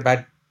those things, and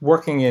about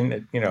working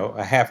in,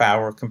 a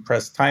half-hour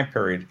compressed time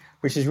period,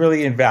 which is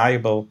really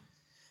invaluable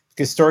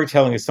because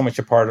storytelling is so much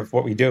a part of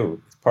what we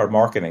do. It's part of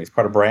marketing. It's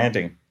part of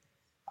branding.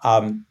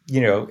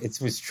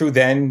 It was true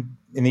then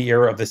in the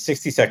era of the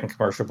 60-second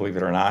commercial, believe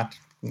it or not.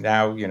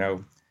 Now, you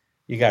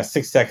got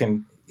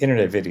 6-second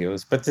internet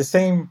videos, but the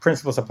same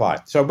principles apply.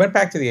 So I went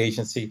back to the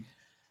agency,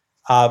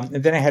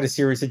 and then I had a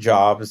series of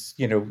jobs,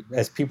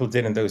 as people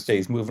did in those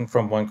days, moving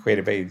from one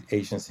creative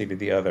agency to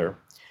the other.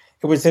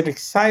 It was an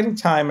exciting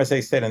time, as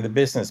I said, in the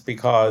business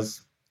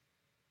because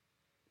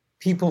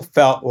people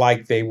felt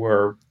like they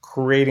were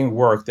creating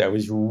work that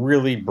was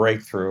really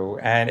breakthrough,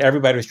 and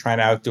everybody was trying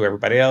to outdo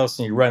everybody else.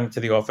 And you run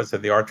to the office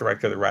of the art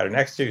director, the writer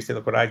next to you, you say,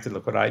 look what I did,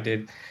 look what I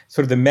did.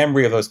 Sort of the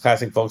memory of those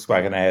classic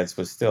Volkswagen ads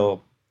was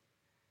still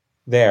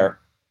there.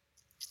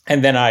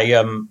 And then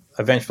I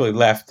eventually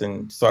left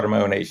and started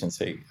my own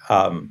agency.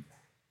 But,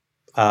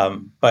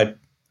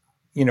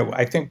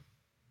 I think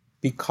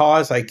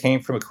because I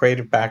came from a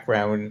creative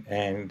background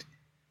and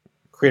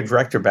creative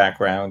director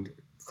background,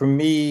 for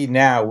me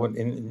now,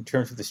 in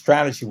terms of the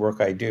strategy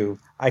work I do,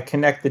 I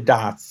connect the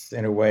dots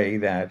in a way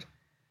that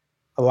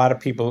a lot of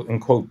people in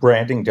quote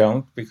branding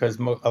don't, because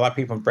a lot of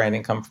people in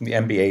branding come from the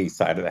MBA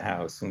side of the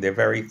house and they're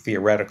very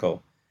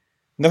theoretical.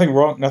 Nothing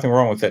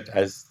wrong with it,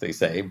 as they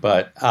say,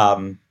 but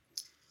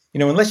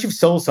unless you've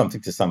sold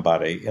something to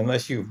somebody,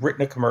 unless you've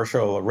written a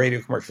commercial, a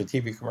radio commercial,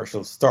 TV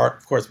commercial,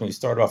 of course, when you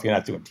start off, you're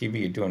not doing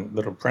TV, you're doing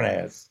little print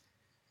ads.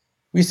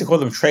 We used to call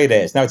them trade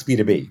ads. Now it's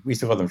B2B. We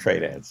used to call them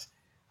trade ads.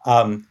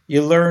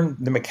 You learn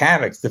the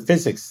mechanics, the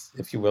physics,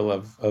 if you will,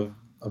 of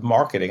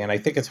marketing. And I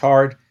think it's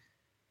hard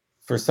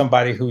for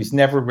somebody who's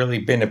never really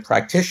been a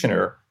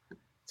practitioner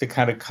to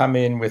kind of come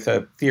in with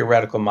a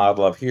theoretical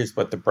model of here's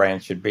what the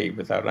brand should be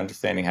without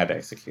understanding how to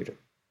execute it.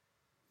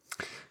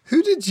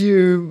 Who did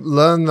you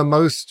learn the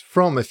most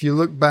from? If you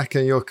look back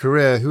in your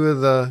career, who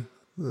are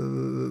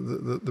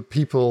the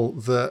people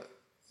that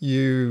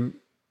you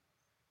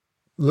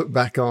look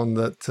back on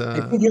that?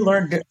 I think you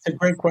learned. It's a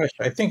great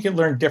question. I think you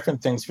learn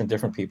different things from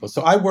different people.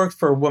 So I worked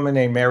for a woman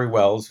named Mary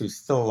Wells, who's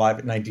still alive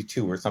at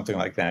 92 or something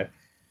like that.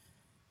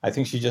 I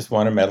think she just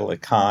won a medal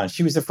at Cannes.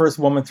 She was the first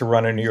woman to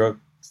run a New York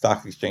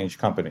Stock Exchange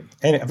company,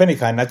 and of any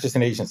kind, not just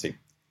an agency.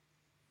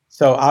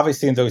 So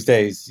obviously in those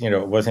days,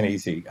 it wasn't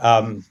easy.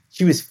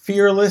 She was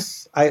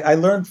fearless. I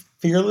learned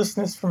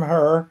fearlessness from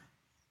her,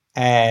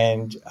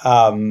 and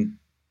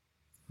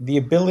the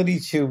ability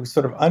to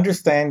sort of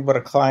understand what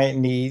a client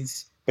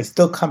needs, but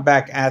still come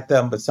back at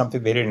them with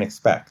something they didn't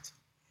expect,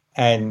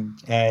 and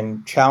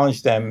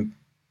challenge them,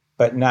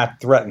 but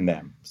not threaten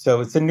them.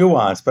 So it's a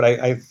nuance.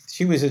 But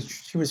she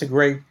was a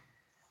great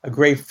a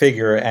great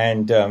figure.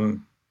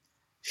 And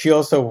she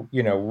also,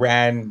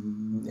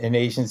 ran an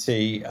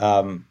agency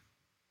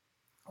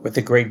with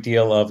a great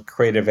deal of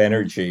creative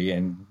energy.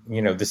 And,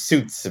 the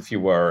suits, if you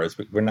were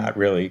not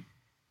really,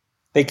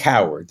 they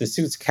cowered. The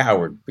suits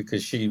cowered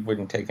because she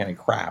wouldn't take any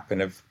crap.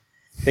 And if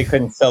they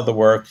couldn't sell the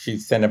work,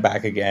 she'd send it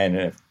back again.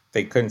 And if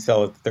they couldn't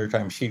sell it the third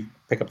time, she'd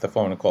pick up the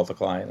phone and call the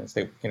client and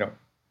say,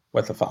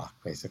 what the fuck,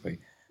 basically.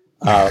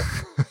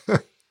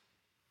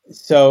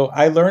 So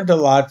I learned a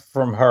lot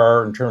from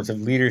her in terms of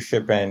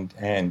leadership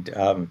and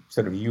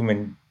sort of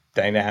human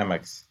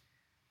dynamics.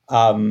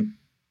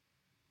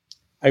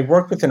 I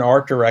worked with an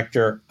art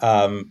director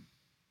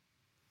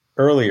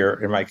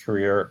earlier in my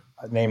career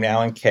named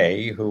Alan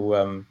Kay,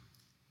 who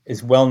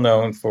is well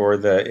known for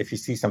the "If you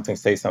see something,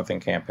 say something"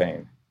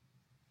 campaign.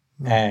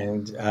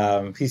 And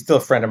he's still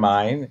a friend of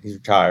mine. He's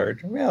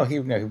retired. Well, he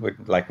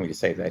wouldn't like me to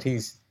say that.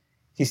 He's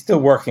still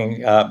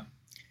working,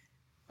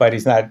 but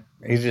he's not.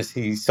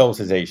 He sold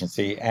his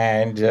agency,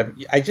 and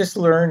I just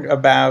learned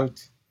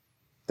about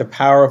the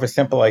power of a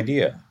simple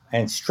idea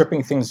and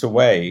stripping things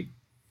away,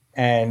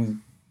 and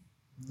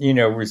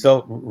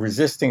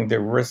resisting the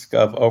risk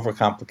of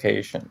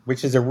overcomplication,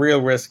 which is a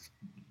real risk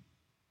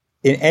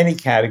in any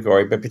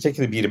category, but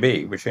particularly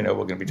B2B, which I know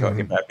we're going to be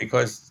talking about,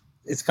 because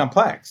it's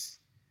complex.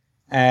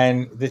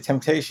 And the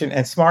temptation,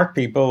 and smart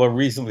people, or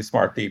reasonably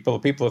smart people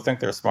who think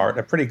they're smart,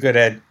 are pretty good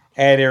at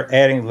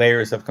adding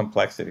layers of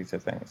complexity to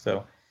things.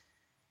 So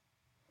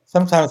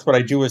sometimes what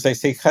I do is I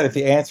say, kind of,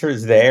 the answer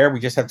is there.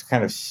 We just have to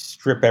kind of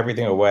strip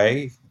everything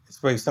away. It's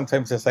the way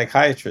sometimes a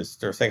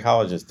psychiatrist or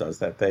psychologist does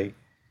that.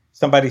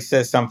 Somebody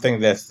says something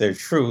that's their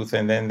truth,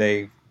 and then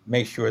they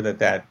make sure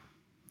that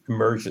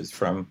emerges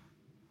from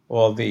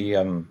all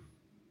the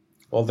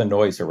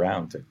noise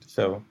around it.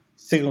 So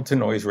signal to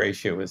noise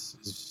ratio is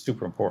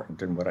super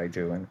important in what I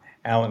do. And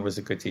Alan was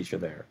a good teacher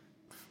there.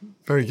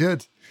 Very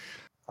good.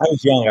 I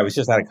was young. I was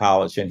just out of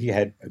college, and he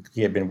had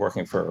been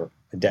working for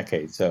a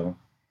decade. So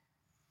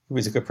he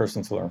was a good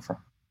person to learn from.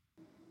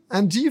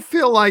 And do you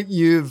feel like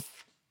maybe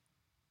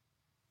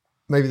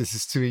this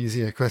is too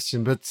easy a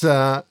question, but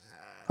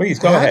please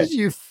go ahead.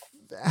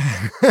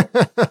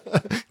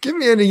 Give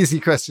me an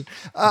easy question.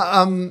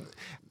 How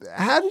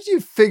did you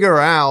figure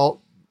out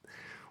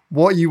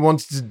what you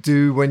wanted to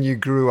do when you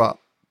grew up?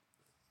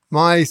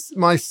 My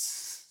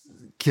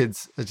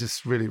kids are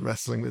just really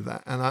wrestling with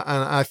that, and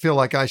I feel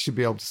like I should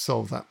be able to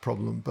solve that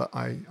problem, but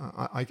I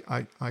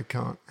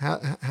can't.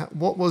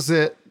 What was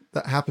it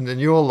that happened in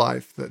your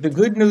life? The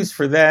good news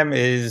for them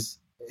is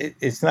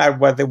it's not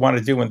what they want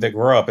to do when they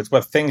grow up. It's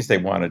what things they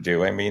want to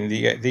do. I mean,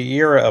 the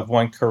era of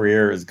one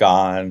career is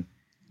gone.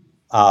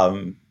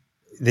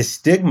 The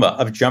stigma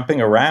of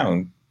jumping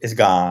around is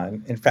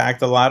gone. In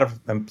fact, a lot of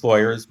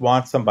employers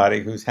want somebody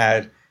who's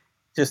had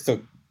just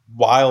a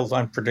wild,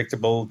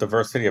 unpredictable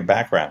diversity of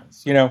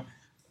backgrounds.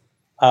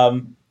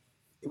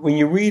 When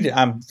you read,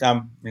 I'm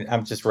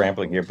just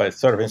rambling here, but it's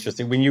sort of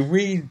interesting. When you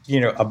read,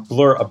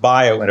 a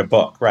bio in a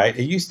book, right?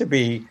 It used to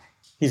be,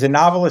 he's a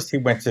novelist. He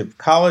went to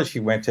college. He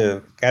got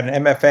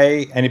an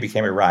MFA, and he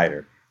became a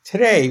writer.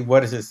 Today,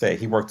 what does it say?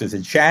 He worked as a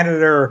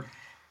janitor.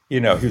 He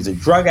was a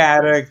drug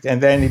addict,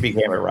 and then he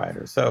became a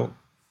writer. So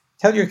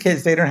tell your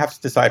kids they don't have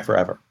to decide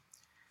forever.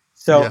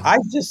 So yeah. I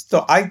just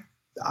thought I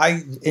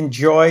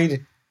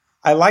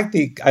like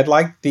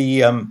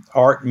the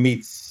art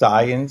meets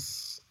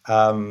science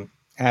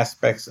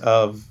aspects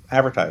of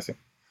advertising.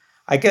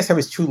 I guess I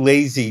was too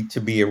lazy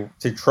to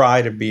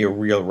try to be a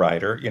real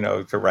writer,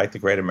 to write the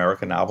great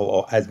American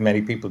novel, as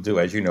many people do,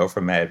 as you know,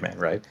 from Mad Men,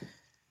 right?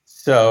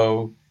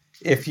 So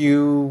if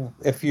you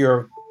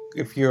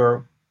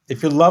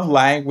love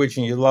language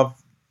and you love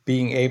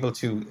being able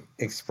to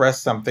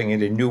express something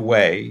in a new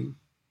way,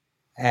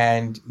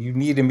 and you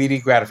need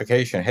immediate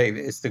gratification, hey,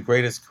 it's the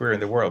greatest career in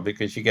the world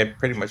because you get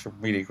pretty much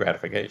immediate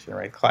gratification,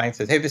 right? Client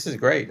says, hey, this is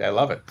great. I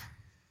love it.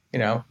 You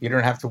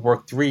don't have to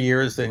work 3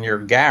 years in your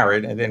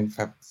garret and then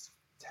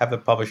have the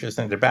publisher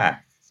send it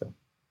back. So,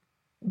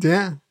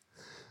 yeah.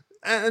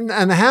 And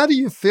how do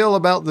you feel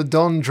about the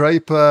Don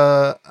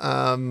Draper,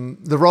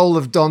 the role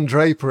of Don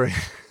Draper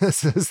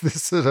as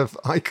this sort of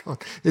icon?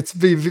 It's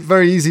be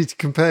very easy to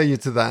compare you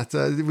to that.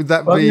 Would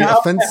that be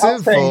offensive? I'll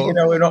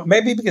say,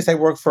 maybe because I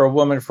worked for a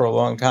woman for a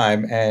long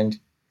time, and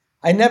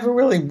I never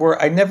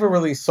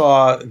really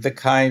saw the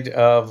kind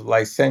of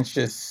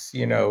licentious,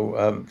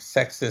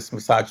 sexist,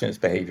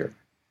 misogynist behavior.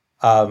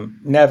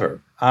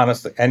 Never,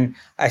 honestly. And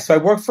so I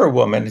worked for a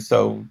woman, and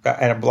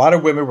a lot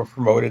of women were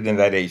promoted in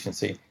that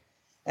agency.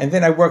 And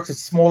then I worked at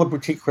smaller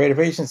boutique creative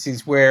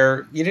agencies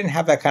where you didn't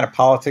have that kind of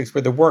politics,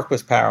 where the work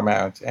was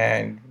paramount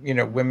and,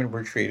 women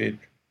were treated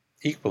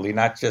equally,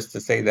 not just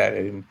to say that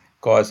in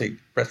gauzy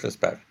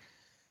retrospect.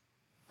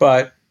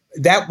 But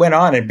that went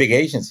on in big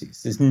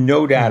agencies. There's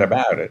no doubt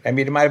about it. I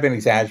mean, it might have been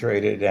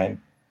exaggerated,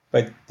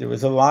 but there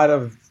was a lot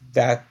of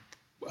that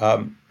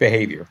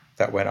behavior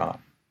that went on.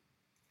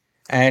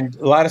 And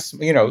a lot of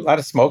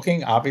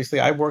smoking. Obviously,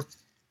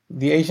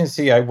 the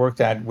agency I worked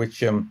at,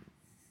 which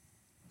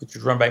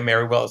was run by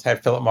Mary Wells,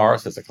 had Philip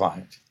Morris as a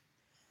client.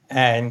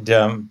 And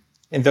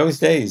in those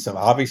days,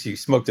 obviously you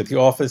smoked at the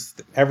office.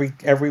 Every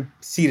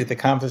seat at the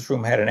conference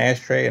room had an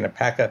ashtray and a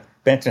pack of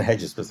Benson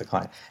Hedges was the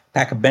client.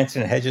 Pack of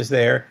Benson Hedges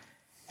there.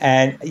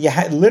 And you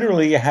had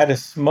to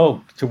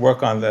smoke to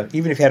work on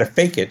even if you had to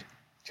fake it,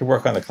 to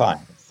work on the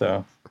client.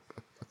 So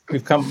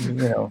we've come,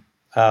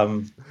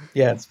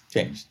 it's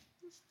changed.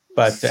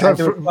 But there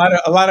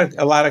was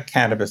a lot of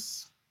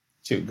cannabis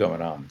too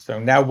going on. So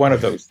now one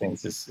of those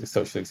things is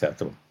socially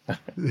acceptable.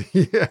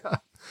 Yeah.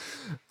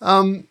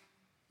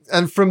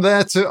 And from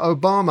there to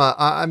Obama,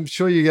 I'm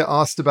sure you get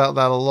asked about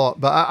that a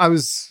lot. But I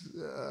was,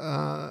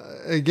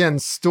 again,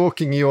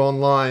 stalking you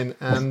online,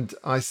 and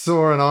I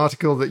saw an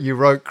article that you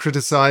wrote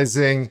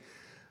criticizing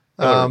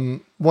Obama,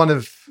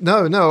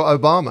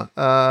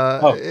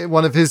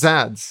 one of his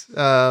ads.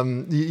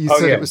 You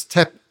said it was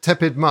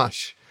tepid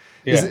mush.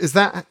 Yeah. Is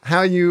that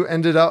how you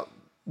ended up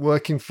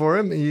working for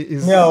him?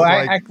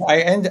 I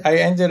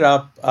ended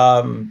up.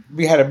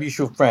 We had a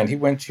mutual friend. He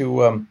went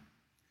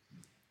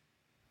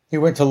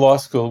to law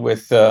school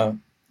with a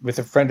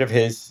friend of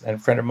his and a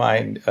friend of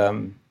mine,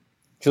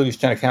 Julius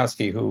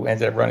Janikowski, who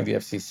ended up running the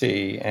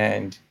FCC.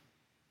 And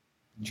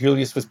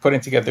Julius was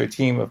putting together a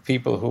team of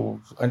people who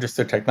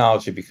understood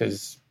technology,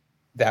 because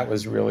that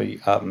was really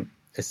a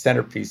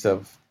centerpiece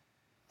of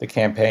the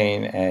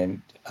campaign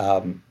and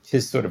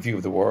his sort of view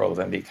of the world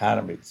and the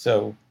economy.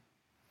 So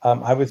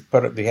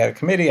they had a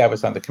committee. I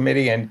was on the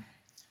committee, and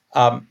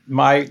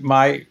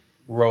my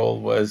role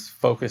was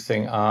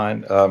focusing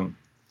on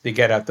the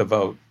get out the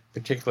vote,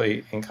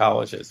 particularly in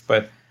colleges.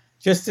 But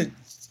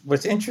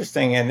what's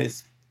interesting, and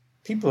it's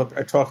people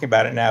are talking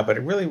about it now, but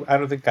it really, I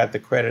don't think got the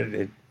credit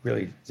it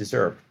really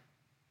deserved.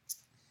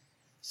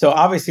 So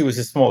obviously it was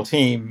a small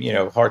team,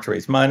 hard to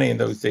raise money in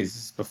those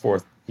days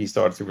before he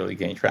started to really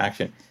gain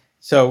traction.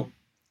 So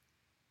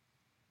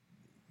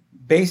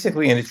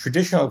basically in a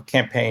traditional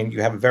campaign,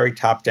 you have a very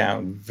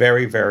top-down,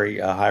 very, very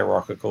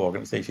hierarchical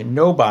organization.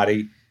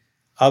 Nobody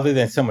other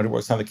than someone who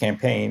works on the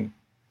campaign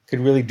could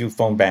really do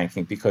phone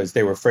banking, because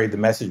they were afraid the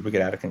message would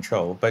get out of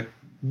control. But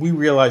we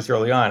realized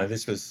early on, and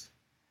this was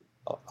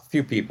a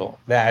few people,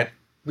 that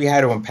we had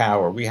to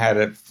empower, we had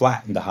to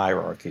flatten the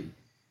hierarchy.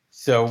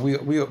 So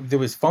there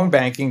was phone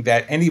banking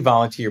that any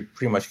volunteer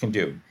pretty much can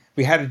do.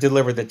 We had to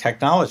deliver the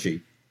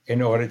technology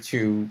in order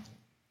to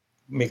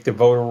make the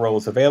voter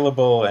rolls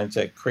available and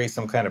to create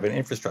some kind of an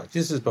infrastructure.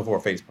 This is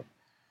before Facebook.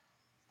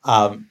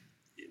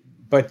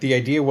 But the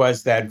idea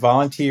was that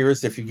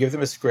volunteers, if you give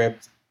them a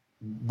script,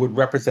 would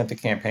represent the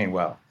campaign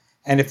well.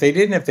 And if they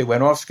didn't, if they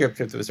went off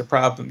script, if there was a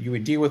problem, you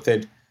would deal with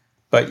it,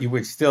 but you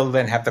would still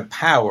then have the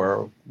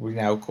power, we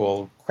now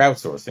call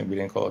crowdsourcing, we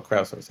didn't call it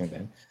crowdsourcing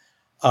then,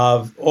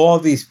 of all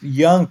these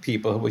young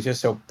people who were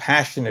just so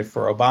passionate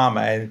for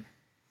Obama. And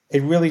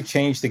it really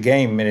changed the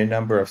game in a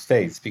number of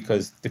states,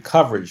 because the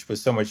coverage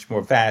was so much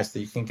more vast that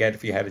you can get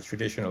if you had a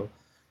traditional,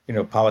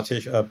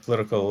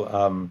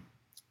 political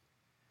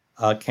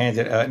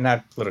candidate,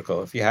 not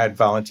political, if you had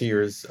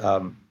volunteers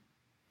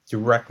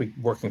directly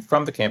working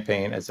from the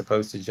campaign, as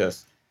opposed to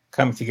just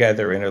coming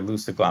together in a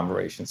loose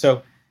agglomeration.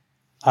 So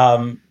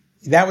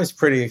that was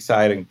pretty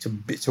exciting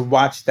to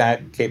watch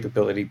that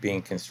capability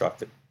being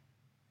constructed.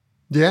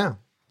 Yeah,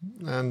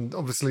 and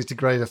obviously to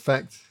great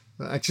effect.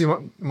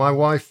 Actually, my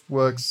wife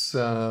works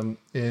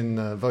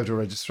in voter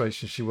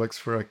registration. She works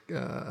for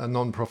a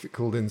non-profit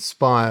called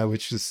Inspire,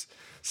 which is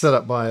set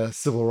up by a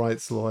civil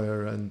rights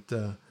lawyer, and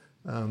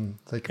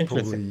they could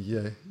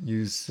probably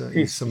use some of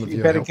your help.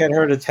 You better get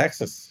her to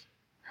Texas.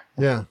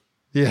 Yeah.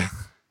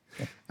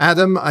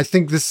 Adam, I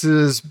think this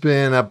has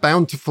been a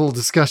bountiful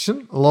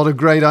discussion. A lot of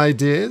great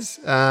ideas,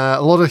 a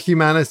lot of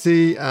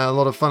humanity, a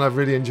lot of fun. I've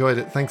really enjoyed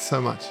it. Thanks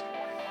so much.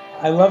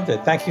 I loved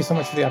it. Thank you so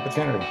much for the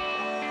opportunity.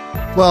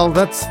 Well,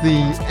 that's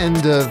the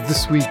end of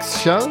this week's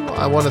show.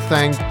 I want to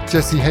thank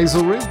Jesse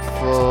Hazelrigg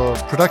for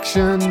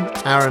production,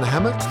 Aaron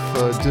Hammett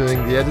for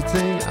doing the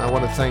editing. I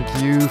want to thank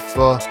you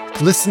for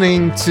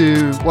listening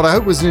to what I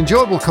hope was an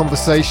enjoyable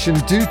conversation.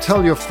 Do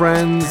tell your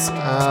friends,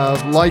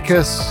 like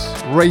us,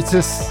 rate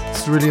us.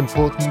 It's really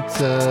important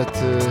to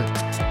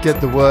get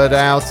the word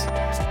out.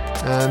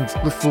 And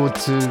look forward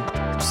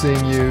to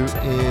seeing you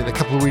in a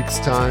couple of weeks'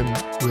 time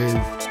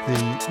with the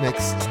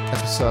next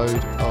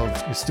episode of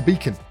Mr.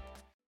 Beacon.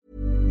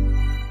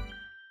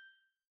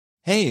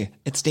 Hey,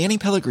 it's Danny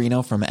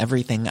Pellegrino from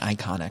Everything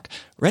Iconic.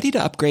 Ready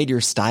to upgrade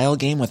your style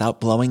game without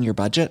blowing your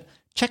budget?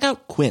 Check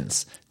out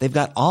Quince. They've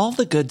got all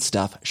the good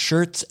stuff,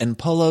 shirts and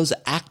polos,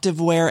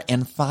 activewear,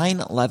 and fine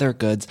leather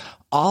goods,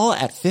 all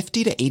at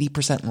 50 to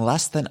 80%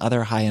 less than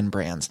other high-end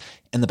brands.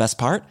 And the best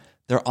part?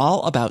 They're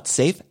all about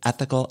safe,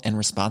 ethical, and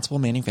responsible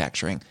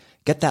manufacturing.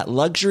 Get that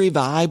luxury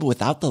vibe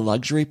without the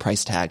luxury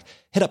price tag.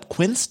 Hit up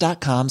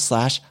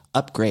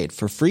quince.com/upgrade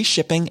for free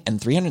shipping and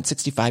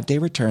 365-day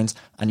returns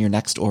on your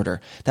next order.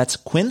 That's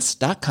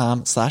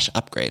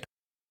quince.com/upgrade.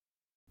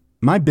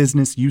 My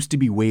business used to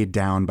be weighed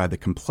down by the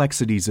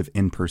complexities of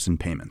in-person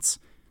payments.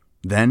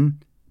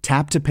 Then,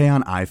 Tap to Pay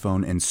on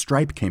iPhone and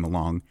Stripe came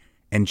along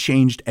and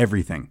changed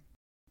everything.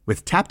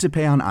 With Tap to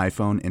Pay on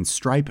iPhone and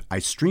Stripe, I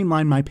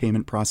streamlined my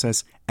payment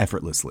process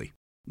effortlessly.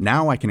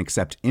 Now I can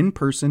accept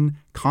in-person,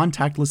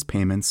 contactless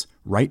payments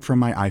right from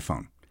my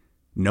iPhone.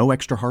 No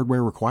extra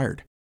hardware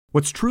required.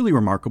 What's truly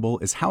remarkable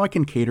is how I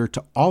can cater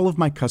to all of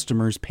my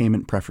customers'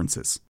 payment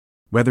preferences.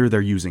 Whether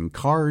they're using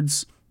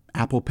cards,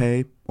 Apple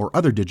Pay, or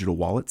other digital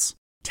wallets,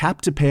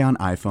 Tap to Pay on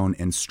iPhone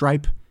and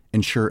Stripe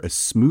ensure a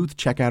smooth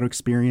checkout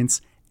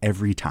experience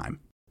every time.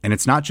 And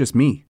it's not just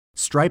me.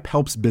 Stripe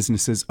helps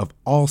businesses of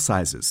all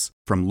sizes,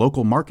 from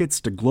local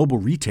markets to global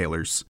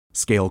retailers,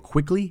 scale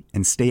quickly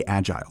and stay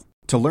agile.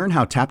 To learn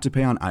how Tap to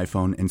Pay on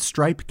iPhone and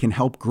Stripe can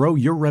help grow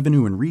your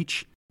revenue and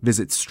reach,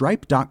 visit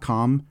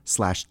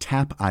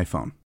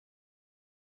stripe.com/tapiphone.